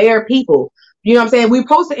comfortable with their people. You know what I'm saying? We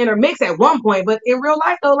supposed to intermix at one point, but in real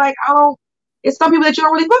life though, like it's some people that you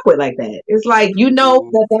don't really fuck with like that. It's like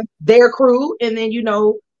that that's their crew, and then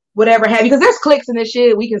whatever have you. Because there's cliques in this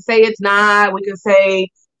shit. We can say it's not. We can say,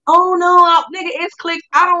 oh no, nigga, it's cliques.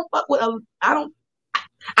 I don't fuck with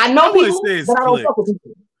I know people, but I don't fuck with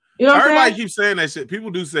people. You know what Everybody keeps saying that shit.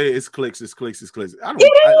 People do say it's cliques, it's cliques, it's cliques. I'm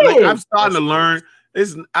starting to learn.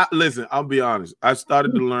 Listen, I'll be honest. I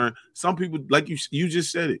started to learn. Some people, like you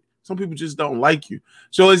just said it. Some people just don't like you.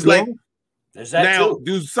 So it's like, now,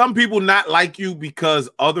 do some people not like you because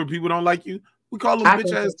other people don't like you? We call them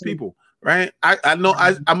bitch ass people, right? I know.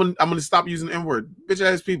 I'm gonna stop using the N-word, bitch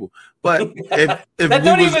ass people. But if that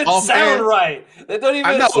don't even sound right. That don't even.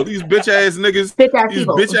 I know these bitch ass niggas.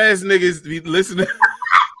 Bitch ass niggas be listening.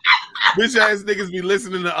 Bitch ass niggas be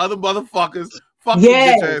listening to other motherfuckers. Fuck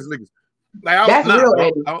bitch ass niggas. Like that's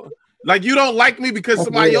real. Like you don't like me because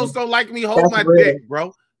somebody else don't like me. Hold my dick,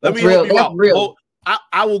 bro. Let me help you out. Real.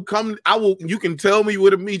 I will come. You can tell me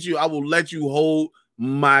where to meet you. I will let you hold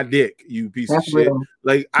my dick, you piece of shit.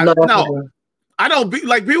 Like I don't be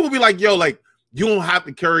like people be like, yo, like you don't have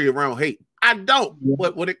to carry around hate. I don't.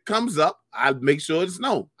 But when it comes up, I make sure it's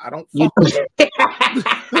known. I don't fuck with it.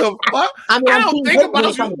 Fuck? I don't think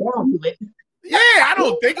about you. Yeah, I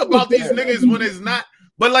don't think about these niggas when it's not.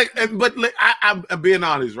 But I'm being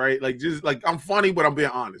honest, right? Like just like I'm funny, but I'm being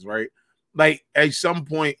honest, right? Like at some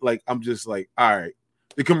point, like I'm just like, all right,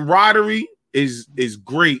 the camaraderie is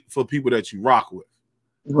great for people that you rock with.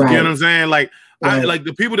 Right. You know what I'm saying? Like I like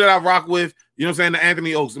the people that I rock with, you know what I'm saying? The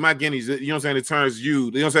Anthony Oaks, the Matt Guineas, you know what I'm saying? The Turns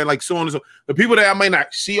you know what I'm saying? Like so on and so. The people that I may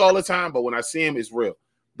not see all the time, but when I see them, it's real.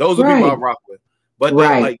 Those are people I rock with. But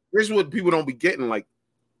then, like, here's what people don't be getting. Like,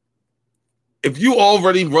 if you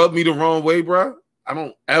already rub me the wrong way, bro, I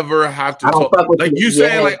don't ever have to talk. Like you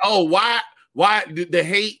saying, like, oh, why the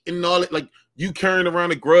hate and all that? Like you carrying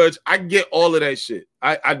around a grudge. I get all of that shit.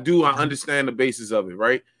 I do. I understand the basis of it,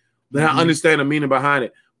 right? Then I understand the meaning behind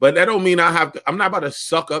it. But that don't mean I'm not about to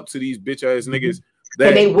suck up to these bitch ass niggas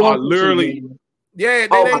that they are literally, they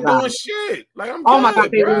ain't doing shit. Like I'm my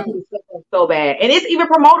God, they really so bad. And it's even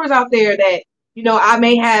promoters out there that, I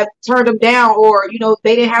may have turned them down or,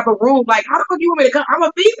 they didn't have a room. Like, how the fuck you want me to come? I'm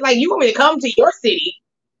a beast. Like, you want me to come to your city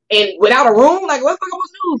and without a room? Like, what the fuck am I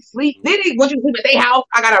supposed to do? Sleep? Then they want you to sleep at their house.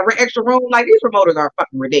 I got an extra room. Like, these promoters are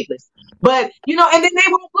fucking ridiculous. But, and then they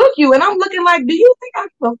won't book you. And I'm looking like, do you think I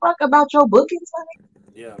give a fuck about your bookings?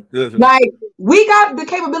 Yeah. Like, we got the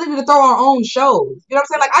capability to throw our own shows. You know what I'm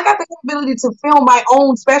saying? Like, I got the capability to film my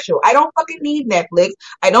own special. I don't fucking need Netflix.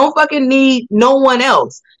 I don't fucking need no one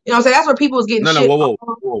else. You know what I'm saying? That's where people is getting shit. Whoa.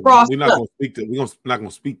 We're not gonna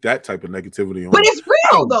speak that type of negativity on. But it's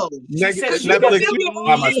real though. Netflix,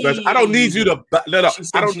 my special. I don't need you to I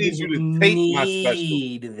don't need you to take my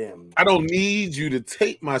special. I don't need you to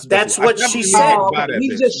take my special. That's what she said.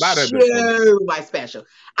 You just show my special.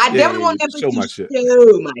 I definitely want Netflix to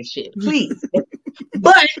show my shit, please.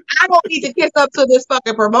 But I don't need to kiss up to this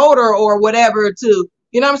fucking promoter or whatever to,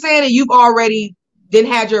 you know what I'm saying? And you've already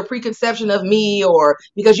had your preconception of me, or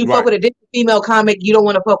because you fuck with a different female comic, you don't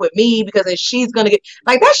want to fuck with me because then she's gonna get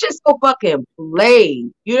like that shit's so fucking played.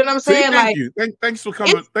 You know what I'm saying? Thank you. Thanks for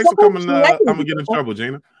coming. Thanks for coming. I'm gonna get in trouble,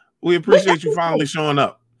 Gina. We appreciate you finally showing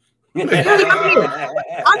up. I'm here, Eddie,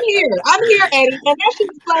 and that shit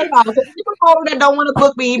is played out. So if you're a that don't want to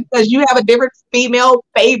book me because you have a different female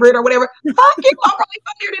favorite or whatever, fuck you. I'm probably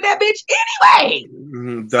fucking to that bitch anyway.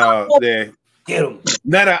 Get him.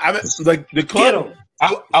 I mean, like the club.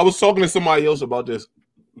 I was talking to somebody else about this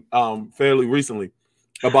fairly recently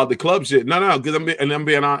about the club shit. No, because I'm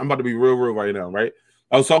about to be real right now, right?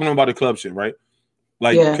 I was talking about the club shit, right?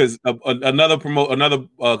 Like because another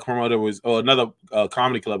promoter was another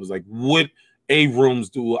comedy club was like, what rooms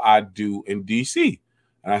do I do in DC?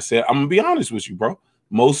 And I said, I'm gonna be honest with you, bro.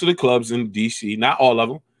 Most of the clubs in DC, not all of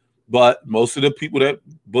them, but most of the people that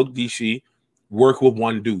book DC work with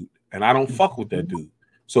one dude, and I don't fuck with that dude.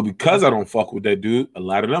 So because I don't fuck with that dude, a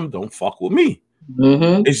lot of them don't fuck with me.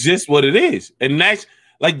 Mm-hmm. It's just what it is, and that's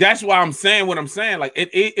why I'm saying what I'm saying. Like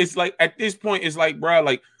it's like at this point, it's like, bro,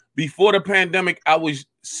 like before the pandemic, I was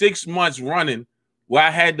 6 months running where I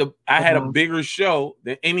had a bigger show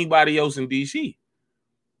than anybody else in DC.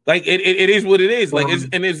 Like it is what it is. Like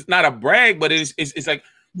it's not a brag, but it's like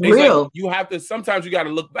real. Like you have to sometimes you got to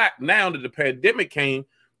look back. Now that the pandemic came,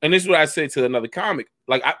 and this is what I said to another comic.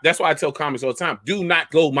 Like that's why I tell comics all the time: do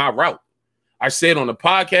not go my route. I said on the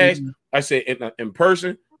podcast, I said in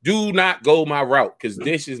person, do not go my route because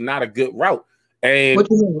this is not a good route. And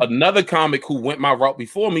another comic who went my route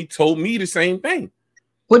before me told me the same thing.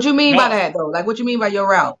 What you mean by that though? Like, what you mean by your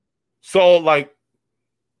route? So like,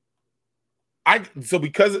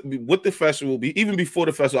 because with the festival, even before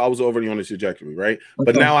the festival, I was already on this trajectory, right? Okay.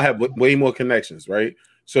 But now I have way more connections, right?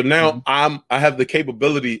 So now I have the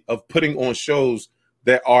capability of putting on shows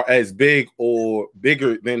that are as big or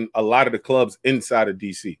bigger than a lot of the clubs inside of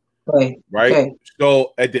DC, right? Okay.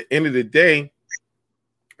 So at the end of the day,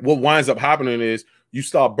 what winds up happening is you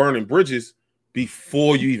start burning bridges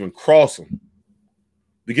before you even cross them.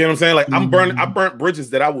 You get what I'm saying? Like I burnt bridges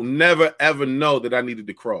that I will never ever know that I needed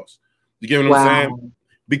to cross. You get what I'm saying?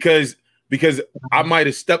 Because I might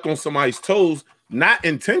have stepped on somebody's toes, not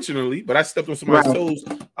intentionally, but I stepped on somebody's toes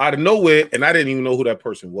out of nowhere, and I didn't even know who that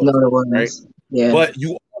person was. Right? Yeah. But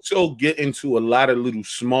you also get into a lot of little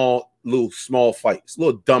small fights,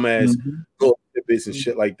 little dumbass little bits and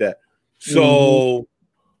shit like that. So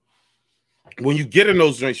when you get in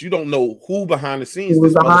those joints, you don't know who behind the scenes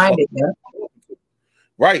is behind it. Yeah.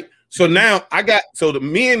 Right. So now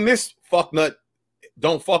me and this fucknut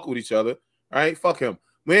don't fuck with each other. Right. Fuck him.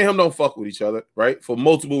 Me and him don't fuck with each other. Right. For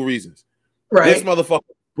multiple reasons. Right. This motherfucker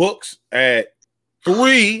books at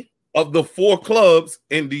 3 of the 4 clubs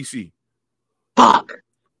in DC. Fuck.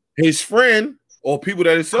 His friend or people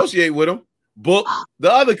that associate with him book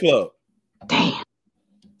the other club. Damn.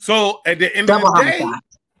 So at the end of the day,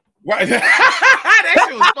 right? That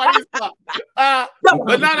shit was funny as fuck.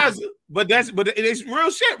 But it's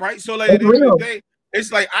real shit, right? So like at the end of the day,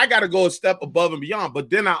 it's like I gotta go a step above and beyond. But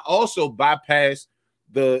then I also bypass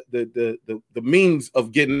the means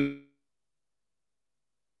of getting.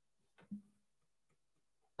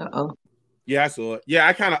 Yeah, I saw it. Yeah,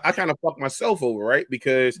 I kind of fucked myself over, right?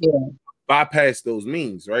 Because bypass those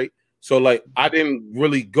means, right? So like I didn't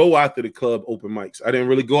really go after the club open mics. I didn't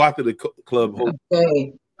really go after the club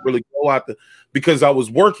really go after because I was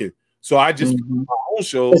working. So I just kept my own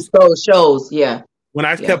shows. Those shows, yeah. When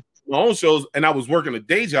I kept my own shows and I was working a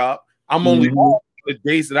day job, I'm only on the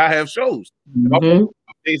days that I have shows. If I'm on the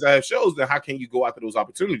days I have shows, then how can you go after those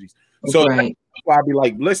opportunities? So that's why I'd be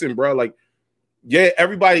like, listen, bro, like, yeah,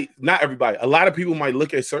 not everybody. A lot of people might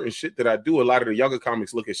look at certain shit that I do. A lot of the younger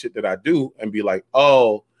comics look at shit that I do and be like,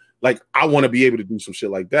 oh, like I want to be able to do some shit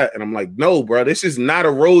like that. And I'm like, no, bro, this is not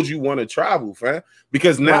a road you want to travel, fam.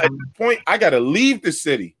 Because now at this point, I got to leave the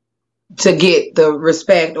city to get the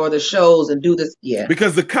respect or the shows and do this. Yeah.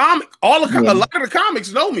 Because a lot of the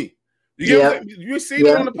comics know me. You see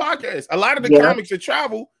it on the podcast. A lot of the comics that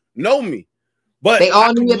travel know me. But they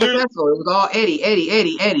all knew at the festival. It was all Eddie.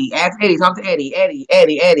 Ask Eddie, talk to Eddie.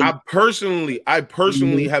 I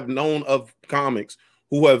personally have known of comics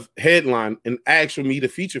who have headlined and asked for me to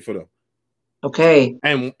feature for them. Okay.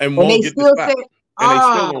 And won't get the spot. And they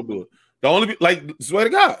still won't do it. The only swear to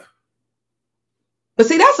God. But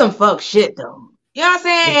see, that's some fuck shit though. You know what I'm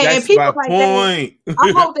saying? And people like that,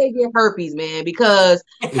 I hope they get herpes, man, because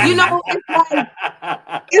you know it's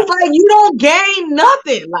like you don't gain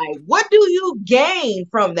nothing. Like, what do you gain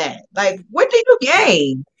from that? Like, what do you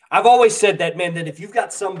gain? I've always said that, man, that if you've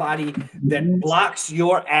got somebody that blocks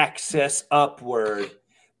your access upward,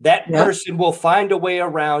 that person will find a way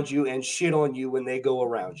around you and shit on you when they go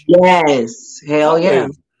around you. Yes. Hell yeah.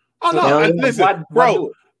 Oh no, listen,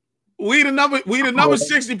 bro. We the number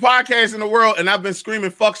 60 podcast in the world, and I've been screaming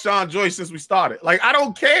 "fuck Sean Joyce" since we started. Like, I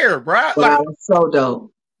don't care, bro. Wow, so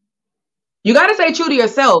dope. You gotta stay true to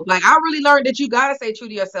yourself. Like, I really learned that you gotta stay true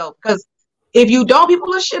to yourself, because if you don't, people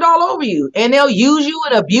will shit all over you, and they'll use you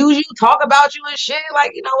and abuse you, talk about you and shit. Like,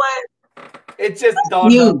 you know what? It just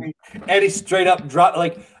dawned on me. Eddie straight up dropped.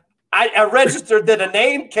 Like, I registered that a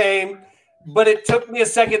name came, but it took me a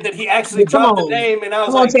second that he actually dropped the name, and I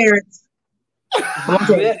was like, Terrence.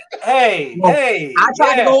 Hey. I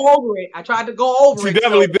tried to go over it. She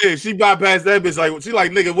definitely did. She bypassed that bitch. Like, she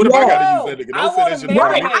like, nigga, what if I gotta use that nigga? Don't say that shit.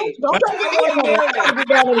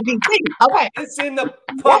 Okay. It's in the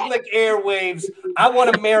public airwaves. I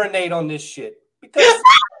want to marinate on this shit because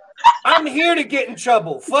I'm here to get in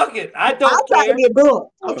trouble. Fuck it. I don't care. I'm trying to get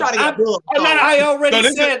booked. I already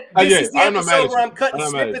said this is the episode where I'm cutting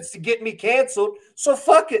snippets to get me canceled. So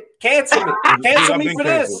fuck it. Cancel me. Cancel me for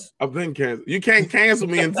this. I've been canceled. You can't cancel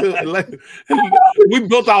me until we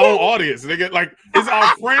built our own audience. Nigga. Like, it's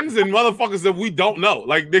our friends and motherfuckers that we don't know.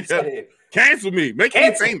 Like, nigga, cancel me. Make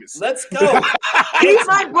me famous. Let's go. He's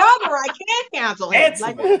my brother. I can't cancel him.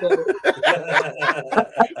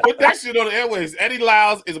 Put that shit on the airways. Eddie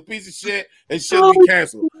Lyles is a piece of shit and should be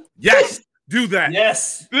canceled. Yes, do that.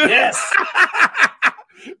 Yes.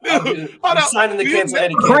 Dude, I'm signing the cancel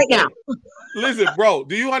Eddie right now. Listen, bro,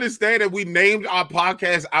 do you understand that we named our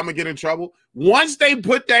podcast I'ma Get in Trouble? Once they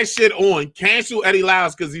put that shit on, cancel Eddie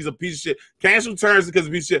Lyles because he's a piece of shit. Cancel Terrence because he's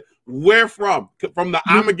a piece of shit. Where from? From the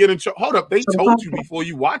I'ma Get in Trouble. Hold up. They told you before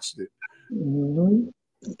you watched it.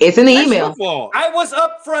 It's in the email. I was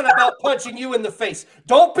upfront about punching you in the face.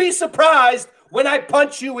 Don't be surprised when I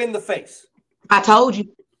punch you in the face. I told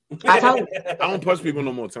you. I don't punch people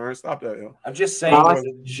no more, Terrence. Stop that, yo. I'm just saying as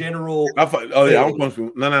a general. I fight. Oh, yeah, I don't punch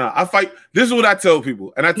people. No. I fight. This is what I tell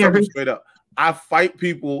people, and I tell them straight up. I fight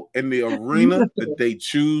people in the arena that they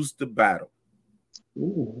choose to battle.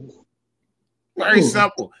 Ooh. Very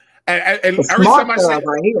simple. And every time I say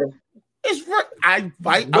right here. It's right. I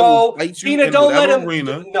fight. No, Cena, don't let him.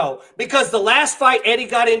 Arena. No, because the last fight Eddie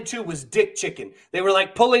got into was dick chicken. They were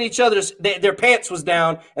like pulling each other's. Their pants was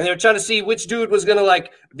down, and they were trying to see which dude was gonna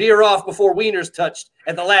like veer off before wieners touched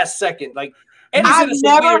at the last second. Like Eddie's I've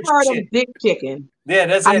never heard shit. of dick chicken. Yeah,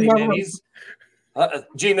 that's Eddie, man. He's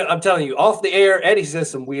Gina. I'm telling you, off the air, Eddie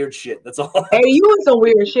says some weird shit. That's all. Hey, you in some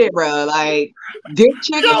weird shit, bro. Like dick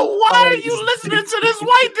chicken. Yo, why are you listening to this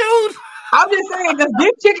white dude? I'm just saying, because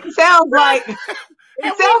dick chicken sounds like it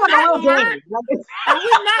sounds like a real game. Have we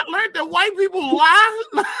not learned that white people lie?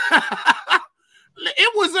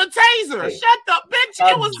 It was a taser. Hey, shut up, bitch.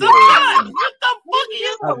 It was a gun. What the fuck are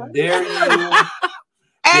you? How dare you?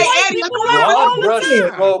 Hey, Eddie, broad brush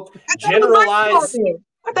stroke, generalize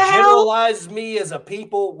what the hell? generalize me as a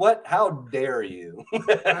people. What? How dare you?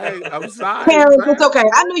 Hey, I'm sorry. Parents, it's okay.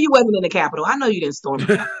 I knew you wasn't in the Capitol. I know you didn't storm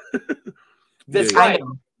it. That's Yeah. right.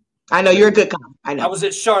 I know you're a good cop. I know. I was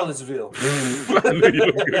at Charlottesville. I knew you were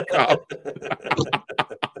a good cop.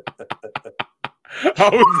 I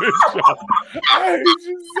was in shock. I hate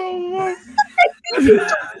you so much.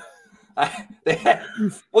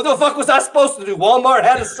 What the fuck was I supposed to do? Walmart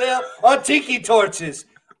had a sale on tiki torches.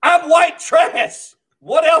 I'm white trash.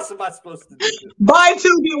 What else am I supposed to do? Buy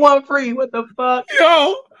two, get one free. What the fuck?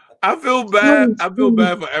 Yo, I feel bad. I feel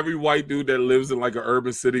bad for every white dude that lives in like an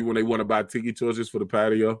urban city when they want to buy tiki torches for the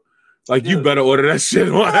patio. Like, you better order that shit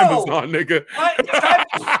on Amazon, nigga.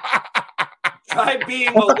 Try being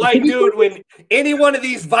a white dude when any one of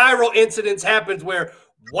these viral incidents happens where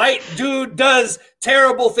white dude does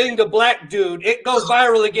terrible thing to black dude. It goes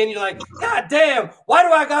viral again. You're like, God damn, why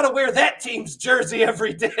do I got to wear that team's jersey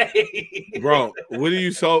every day? Bro, what do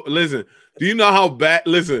you so? Listen, do you know how bad?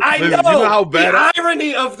 Listen, I know, do you know how bad the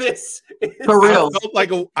irony of this. For real.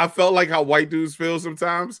 I felt like how white dudes feel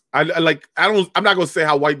sometimes. I'm not gonna say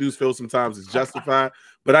how white dudes feel sometimes is justified,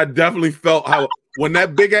 but I definitely felt how when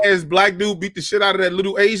that big ass black dude beat the shit out of that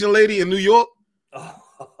little Asian lady in New York.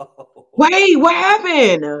 Wait, what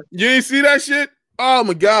happened? You ain't see that shit? Oh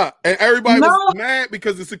my god! And everybody was mad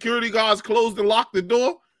because the security guards closed and locked the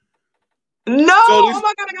door. No, oh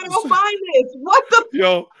my god, I gotta go find this. What the?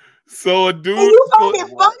 Yo, so a dude. You found it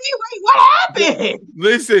funny? Wait, what happened?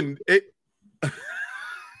 Listen, Eddie's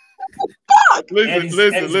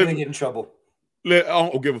gonna get in trouble. I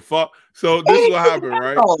don't give a fuck. So this is what happened,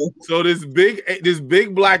 right? So this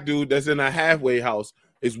big black dude that's in a halfway house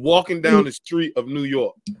is walking down the street of New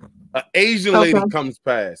York. An Asian lady comes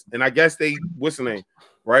past, and I guess what's her name,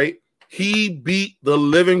 right? He beat the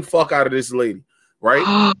living fuck out of this lady,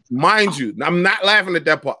 right? Mind you, I'm not laughing at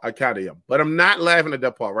that part. I kind of am, but I'm not laughing at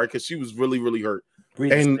that part, right? Because she was really, really hurt.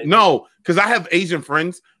 And no, because I have Asian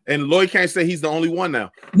friends, and Lloyd can't say he's the only one now.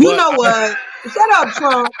 You know what? Shut up,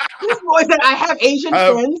 Trump. This boy said I have Asian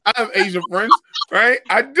friends. I have Asian friends, right?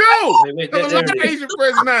 I do. I have a lot of Asian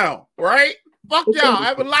friends now, right? Fuck y'all. I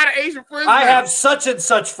have a lot of Asian friends. I have such and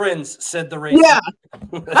such friends, said the racist. Yeah.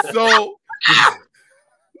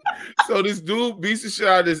 So this dude beats the shit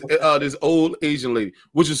out of this old Asian lady,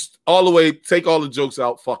 which is all the way, take all the jokes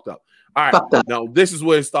out, fucked up. All right. Now this is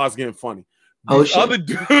where it starts getting funny. These other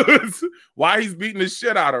dudes, while he's beating the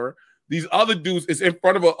shit out of her, these other dudes is in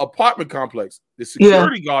front of an apartment complex. The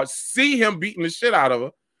security guards see him beating the shit out of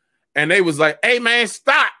her, and they was like, hey man,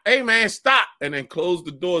 stop. Hey man, stop. And then closed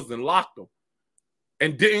the doors and locked them.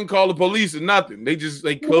 And didn't call the police or nothing. They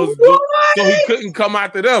closed the door so he couldn't come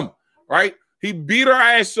after them, right? He beat her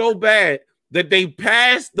ass so bad that they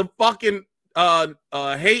passed the fucking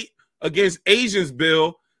hate against Asians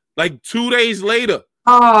bill like 2 days later.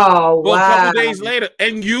 Oh, wow. A couple days later,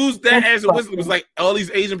 and used that as a whistle. It was like, all these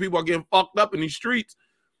Asian people are getting fucked up in these streets.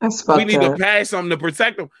 That's fucked We need up. to pass something to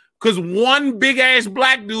protect them. Because one big ass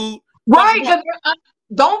black dude. Right, because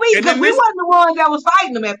we wasn't the ones that was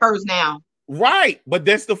fighting them at first now. Right, but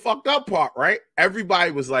that's the fucked up part, right? Everybody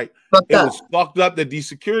was like, was fucked up that these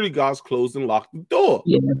security guards closed and locked the door.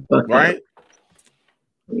 Yeah, right?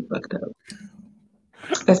 We fucked up.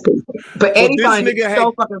 That's pretty funny. But Eddie Fonz is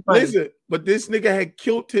so fucking funny. Listen, but this nigga had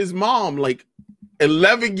killed his mom like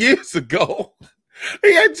 11 years ago.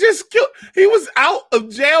 He had just killed. He was out of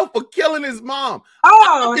jail for killing his mom.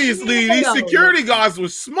 Oh, obviously, these security guards were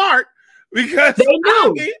smart because they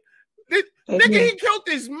knew. Nigga, he killed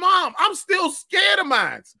his mom. I'm still scared of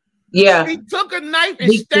mine. Yeah, he took a knife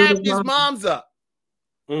and stabbed his mom's up.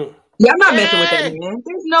 Yeah, I'm not messing with that, man.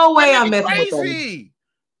 There's no way I'm messing with that.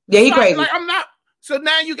 Yeah, he crazy. Like, I'm not. So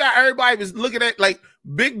now you got everybody was looking at like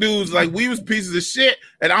big dudes, like we was pieces of shit,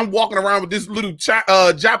 and I'm walking around with this little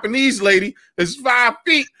Japanese lady that's 5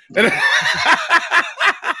 feet. And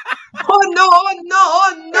Oh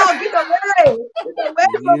no! Get away! Get away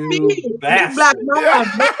from me! Black mom.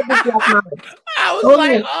 I was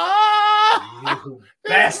like, oh,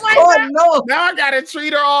 bastard. Oh no! Now I gotta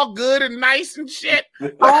treat her all good and nice and shit.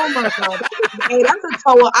 Oh my god! Hey, that's a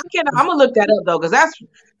total. I'm gonna look that up though, because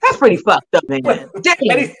that's pretty fucked up, man.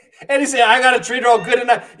 And he said, I gotta treat her all good and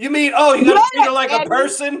nice. You mean, you gotta treat her like a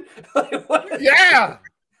person? Yeah.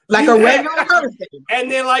 Like a regular person. And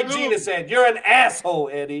then, like Gina said, you're an asshole,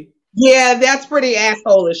 Eddie. Yeah, that's pretty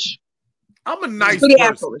asshole-ish. I'm a nice pretty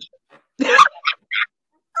person. Asshole-ish.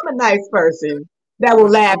 I'm a nice person that will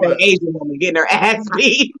laugh at an Asian woman getting her ass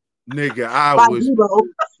beat. Nigga, I wish.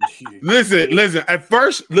 Listen. At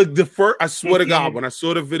first, look, I swear to God, when I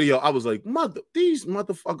saw the video, I was like, these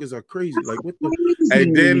motherfuckers are crazy. Like, what the?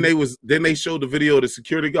 And then they showed the video of the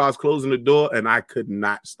security guards closing the door, and I could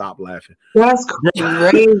not stop laughing. That's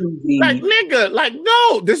crazy. Like, nigga, like,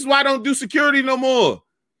 no, this is why I don't do security no more.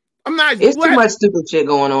 I'm not. It's too much stupid shit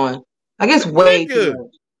going on. I guess way too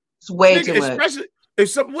much. It's way too much. Especially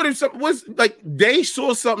if something was like they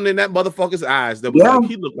saw something in that motherfucker's eyes that was like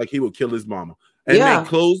he looked like he would kill his mama, and they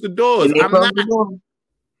closed the doors.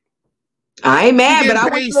 I ain't mad, but I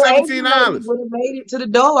wish $17 would have made it to the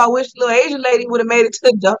door. I wish the little Asian lady would have made it to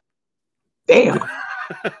the door. Damn.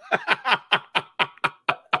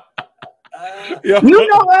 You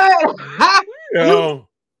know what? Yo.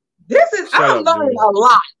 I'm learning a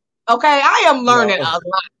lot. Okay, I am learning a lot.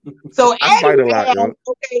 So and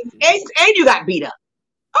you got beat up.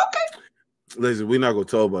 Okay. Listen, we're not gonna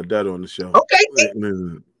talk about that on the show. Okay.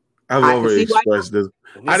 Listen, I've already expressed this.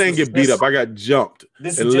 I didn't get beat up. I got jumped.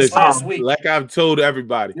 This is just last week. Like I've told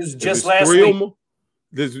everybody. This is just last week.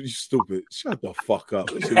 This is stupid. Shut the fuck up.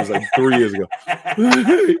 This shit was like 3 years ago.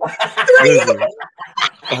 Listen,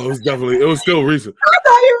 it was still recent. I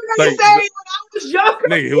thought you were gonna say when I was younger.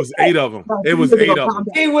 Nigga, it was 8 of them. It was 8 of them.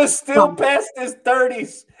 He was still past his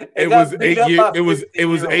 30s. It was 8 years. It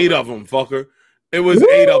was 8 of them, fucker. It was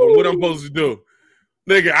 8 of them. What I'm supposed to do?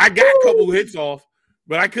 Nigga, I got a couple hits off,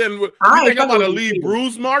 but I couldn't. You think I'm gonna leave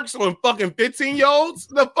bruise marks on fucking 15-year-olds?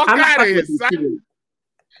 The fuck out of here, son.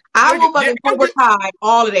 I will fucking Cobra Kai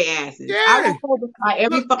all of their asses. Yeah. I will Cobra Kai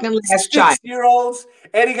every fucking last child. 6-year-olds.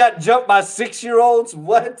 Eddie got jumped by 6-year-olds.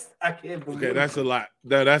 What? I can't believe. Okay, that's a lot.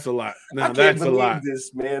 That's a lot. Now that's a lot.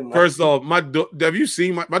 This man. First off, have you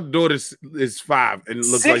seen my daughter is 5 and it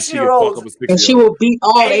looks like she can fuck up a 6-year-old. And she will beat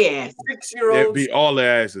all their asses. 6-year-olds. Yeah, beat all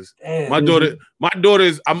their asses. Damn. My daughter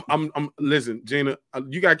is. I'm. Listen, Gina.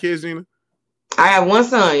 You got kids, Gina? I have one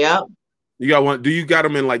son. Yep. You got one? Do you got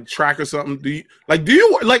them in like track or something? Do you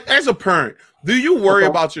as a parent? Do you worry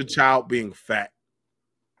about your child being fat?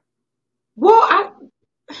 Well, I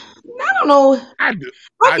don't know. I do.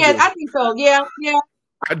 I think so. Yeah.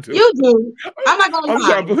 I do. You do. I'm not gonna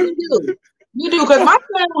lie. You do because my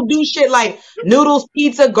son will do shit like noodles,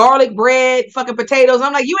 pizza, garlic bread, fucking potatoes.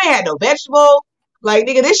 I'm like, you ain't had no vegetable. Like,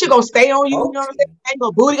 nigga, this shit gonna stay on you. You know what I'm saying? Ain't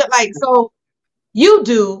no booty. Like, so. You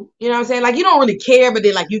do, you know what I'm saying? Like, you don't really care, but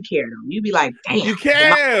then, like, you care, though. You be like, damn. You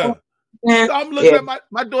care. So I'm looking at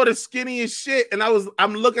my daughter's skinny as shit, and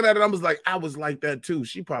I'm looking at it, I was like that, too.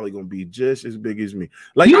 She probably going to be just as big as me.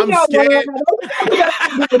 Like, I'm scared. Don't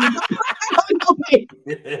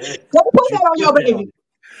put that on your baby.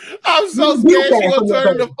 I'm so scared she's going to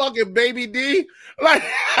turn into fucking Baby D. Like,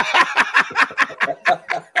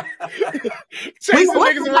 chasing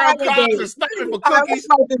niggas around cops and sniping for cookies.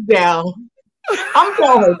 I'm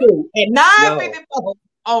calling her too at 9:54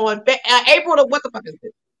 on April. What the fuck is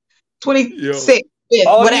this? 26th.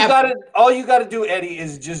 All you gotta do, Eddie,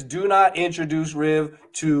 is just do not introduce Riv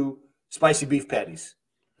to spicy beef patties.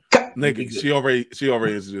 Nigga, she already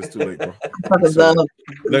introduced too late, bro.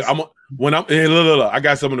 Look, I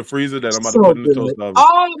got some in the freezer that I'm about to put in the toaster oven.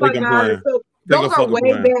 Oh my god, those are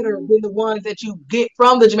way better than the ones that you get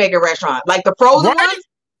from the Jamaican restaurant. Like the frozen ones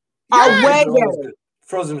are way better.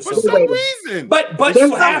 Frozen for some reason, but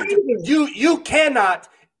you have to. You cannot.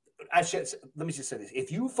 Let me just say this: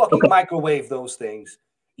 if you fucking microwave those things,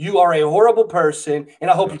 you are a horrible person,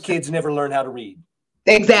 and I hope your kids never learn how to read.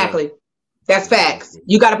 Exactly. That's facts.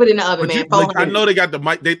 You got to put it in the oven, But man. like, I know they got the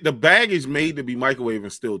bag is made to be microwave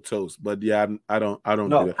and still toast, but yeah, I don't do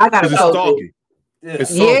that. I gotta it's toast soggy. Yeah. It's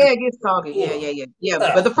soggy. Yeah, it gets soggy. Yeah.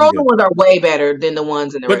 But the frozen ones are way better than the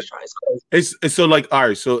ones in the restaurant. It's so like, all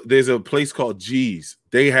right, so there's a place called G's.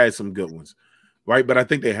 They had some good ones, right? But I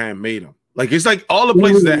think they handmade them. Like it's like all the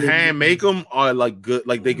places that hand make them are like good,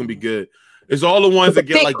 like they can be good. It's all the ones that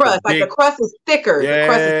get like crust. The big, like the crust is thicker. Yeah. The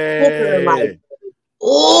crust is thicker. Like,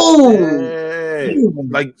 ooh. Yeah.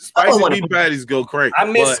 Like spicy meat patties go crazy.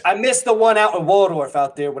 I miss the one out in Waldorf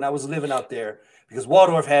out there when I was living out there, because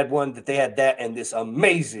Waldorf had one that they had that and this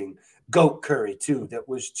amazing goat curry too. That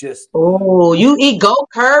was just oh, you eat goat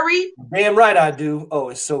curry? Damn right I do. Oh,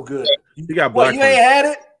 it's so good. You got black. You ain't had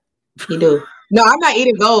it? You do. No, I'm not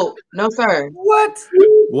eating goat. No, sir. What?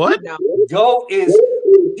 No. Goat is.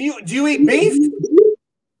 Do you eat beef?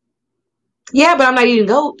 Yeah, but I'm not eating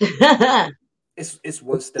goat. It's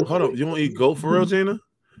one step. Hold up, you don't eat goat for real, Gina?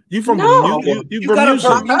 You from No. you got a Bermuda?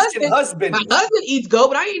 Bermudian husband. My husband eats goat,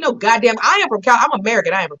 but I ain't no goddamn. I am from I'm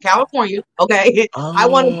American. I am from California. Okay. I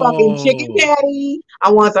want a fucking chicken patty.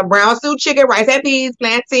 I want some brown stew chicken, rice and peas,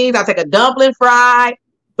 plantains. I'll take a dumpling fry,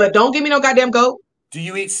 but don't give me no goddamn goat. Do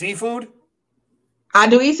you eat seafood? I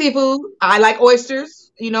do eat seafood. I like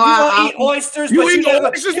oysters. You know, I eat oysters. You but eat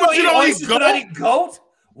oysters, but you don't eat goat? I eat goat.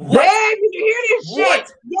 What? Man, did you hear this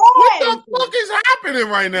shit? Yes. What the fuck is happening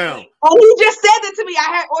right now? Oh, he just said that to me.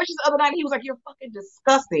 I had oysters the other night. And he was like, "You're fucking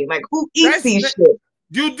disgusting. Like, who eats these shit?"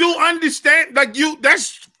 You do understand? Like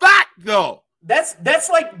that's fact though. That's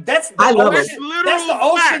like that's the I love ocean. it. That's the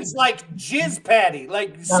ocean's like jizz patty.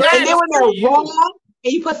 Like and then when they're raw,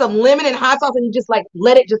 and you put some lemon and hot sauce, and you just like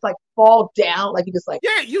let it just like fall down, like you just like.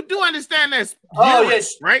 Yeah, you do understand that. Oh urine,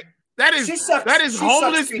 yes, right. That is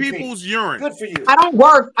homeless people's urine. Good for you. I don't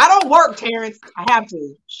work, Terrence. I have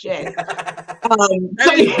to. Shit.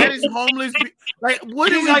 That is homeless. Like,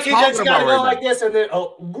 what are we talking about right like now? this and then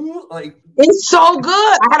like. It's so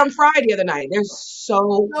good. I had them fried the other night. They're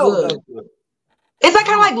so good. It's like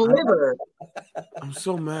kind of like liver. I'm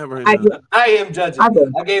so mad right now. I am judging.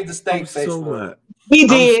 I gave the steak face. So mad. He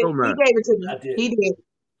did. So mad. He gave it to me. I did. He did.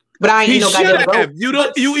 But I ain't eat no goddamn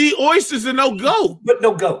goat. You eat oysters and no goat. But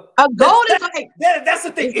no goat. A goat is like that's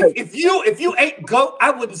the thing. If you ate goat,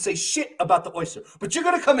 I wouldn't say shit about the oyster. But you're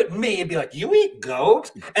gonna come at me and be like, "You eat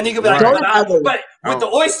goat?" And you can be like, "But with the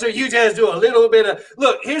oyster, you just do a little bit of."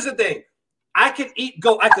 Look, here's the thing. I could eat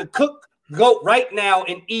goat. I could cook goat right now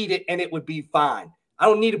and eat it, and it would be fine. I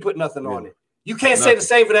don't need to put nothing on it. You can't say the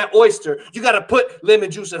same for that oyster. You got to put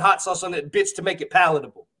lemon juice and hot sauce on that bitch to make it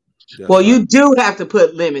palatable. Well, you do have to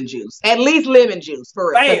put lemon juice, at least lemon juice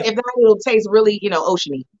for it. If not, it'll taste really,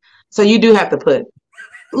 oceany. So you do have to put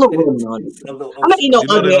a little lemon on it. I'm not eating no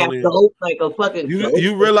ugly ass goat like a fucking.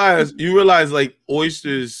 You realize like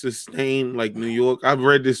oysters sustain like New York. I've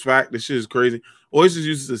read this fact. This shit is crazy. Oysters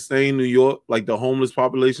used to sustain New York, like the homeless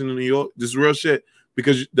population in New York. This is real shit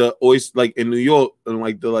because the oyster, like in New York, and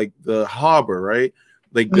like the harbor, right?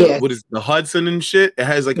 Like what is the Hudson and shit? It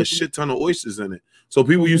has like a shit ton of oysters in it. So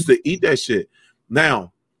people used to eat that shit.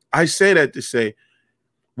 Now, I say that to say,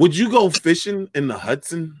 would you go fishing in the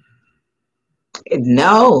Hudson?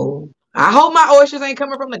 No. I hope my oysters ain't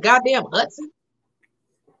coming from the goddamn Hudson.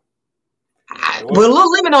 With a little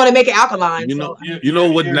lemon on it, make it alkaline. You know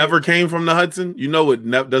what never came from the Hudson? You know what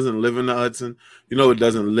doesn't live in the Hudson? You know it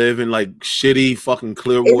doesn't live in like shitty fucking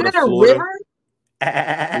Clearwater, Is it a Florida.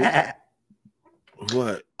 river?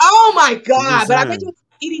 What? Oh my God! But I bet you're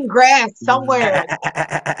eating grass somewhere.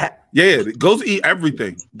 Yeah, goats eat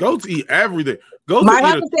everything. Goats eat everything. Goats my eat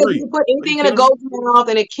husband said you put anything in a goat's mouth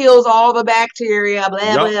and it kills all the bacteria.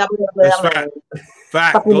 Blah blah blah blah. That's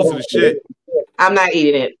fact. Goes to the shit. I'm not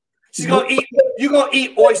eating it. You're gonna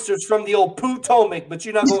eat oysters from the old Potomac, but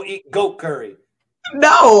you're not gonna eat goat curry.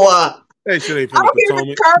 No. That shit ain't I from don't care Potomac.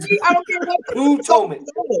 what curry. I don't care what Potomac.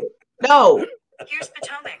 No. Here's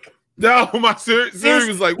Potomac. No, my Siri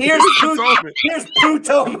was like, here's Potomac. Here's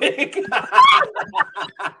Potomac.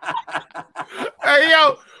 Hey,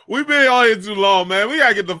 yo, we've been on here too long, man. We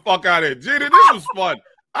gotta get the fuck out of here. Gina, this was fun.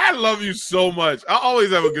 I love you so much. I always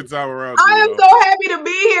have a good time around you. I am so happy to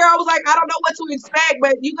be here. I was like, I don't know what to expect,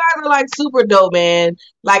 but you guys are like super dope, man.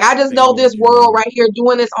 Like, I just know this world right here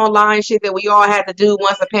doing this online shit that we all had to do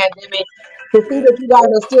once the pandemic. To see that you guys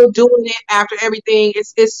are still doing it after everything,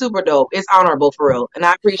 it's super dope. It's honorable for real. And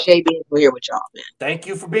I appreciate being here with y'all, man. Thank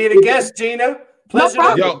you for being a guest, Gina. Pleasure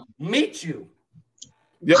to meet you.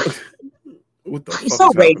 Yo, what the fuck? You're so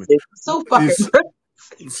racist. So fucking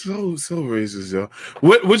so racist, yo.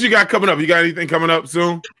 What you got coming up? You got anything coming up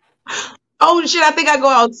soon? Oh shit, I think I go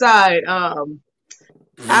outside.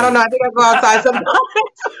 I don't know. I think I go outside sometimes.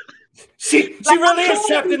 She really is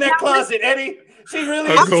trapped in that closet, Eddie. She really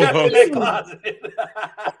is trapped in that closet.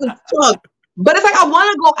 But it's like I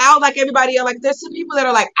want to go out like everybody else. Like there's some people that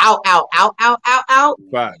are like out.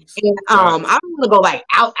 Facts. And I don't want to go like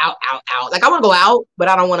out. Like I want to go out, but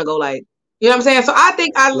I don't want to go like, you know what I'm saying? So I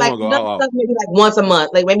think I like stuff maybe like once a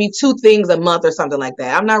month, like maybe 2 things a month or something like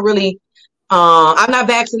that. I'm not really, I'm not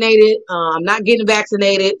vaccinated. I'm not getting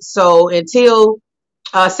vaccinated. So until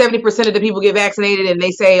 70% of the people get vaccinated and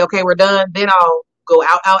they say, okay, we're done, then I'll go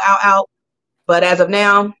out. But as of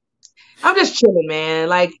now, I'm just chilling, man.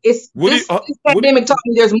 Like this pandemic taught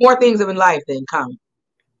me there's more things in life than comedy.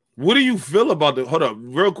 What do you feel about hold up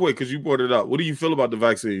real quick, because you brought it up. What do you feel about the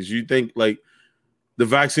vaccines? You think like the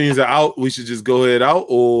vaccines are out, we should just go ahead out,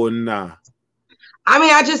 or nah? I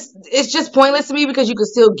mean, it's just pointless to me because you can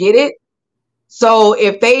still get it. So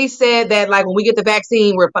if they said that like when we get the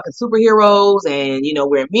vaccine, we're fucking superheroes and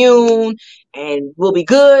we're immune and we'll be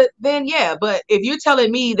good, then yeah. But if you're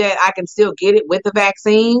telling me that I can still get it with the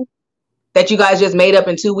vaccine that you guys just made up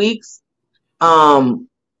in 2 weeks, I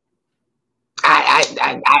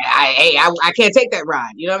can't take that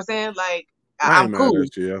ride. You know what I'm saying? Like I'm cool.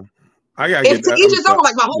 I gotta get that. It's just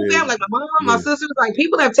like my whole family, like my mom, my sisters, like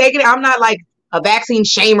people have taken it. I'm not like a vaccine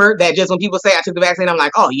shamer that just when people say I took the vaccine, I'm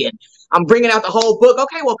like, oh yeah, I'm bringing out the whole book.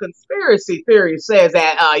 Okay, well, conspiracy theory says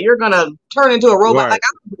that you're gonna turn into a robot. Right. Like I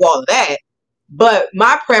don't do all of that, but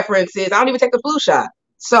my preference is I don't even take the flu shot.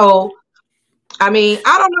 So, I mean,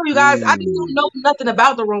 I don't know, you guys. I just don't know nothing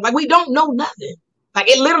about the room. Like we don't know nothing. Like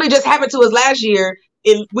it literally just happened to us last year.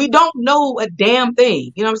 We don't know a damn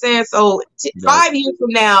thing. You know what I'm saying? So 5 years from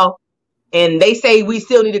now, and they say we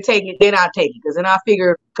still need to take it, then I'll take it. Because then I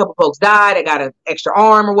figure a couple folks died. I got an extra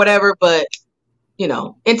arm or whatever. But,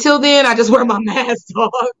 until then, I just wear my mask, dog.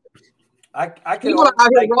 I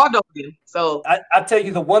tell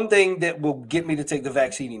you the one thing that will get me to take the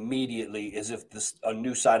vaccine immediately is if a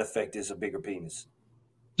new side effect is a bigger penis.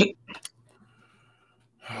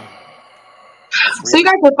 So you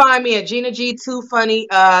guys can find me at Gina G 2 Funny.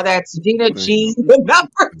 That's Gina G the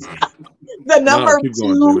number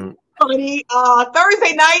 2 Funny.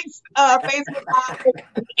 Thursday nights, Facebook Live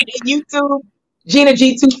and YouTube. Gina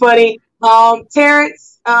G 2 Funny.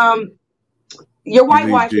 Terrence, your white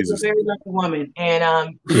wife is a very lucky woman,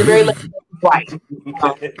 and you're very lucky wife.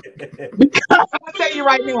 Because I'll tell you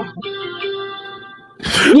right now.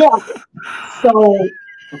 Yeah. So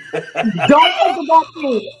don't take the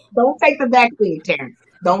vaccine. Don't take the vaccine, Terrence.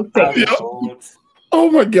 Don't take it. Oh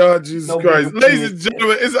my God, Jesus Christ. Ladies and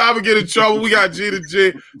gentlemen, it's I'm gonna get in trouble. We got G to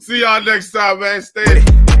G. See y'all next time, man. Stay.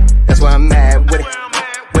 That's why I'm mad with it.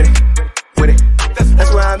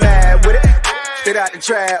 That's why I'm mad with it. Straight out the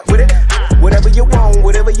trap with it. Whatever you want,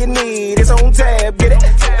 whatever you need, it's on tab. Get it?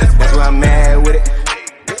 That's why I'm mad with it.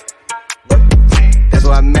 That's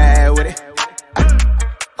why I'm mad with it.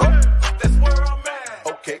 That's where I'm at.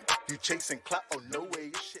 Okay, you chasing clout? Oh no way,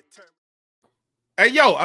 your shit turn. Hey yo.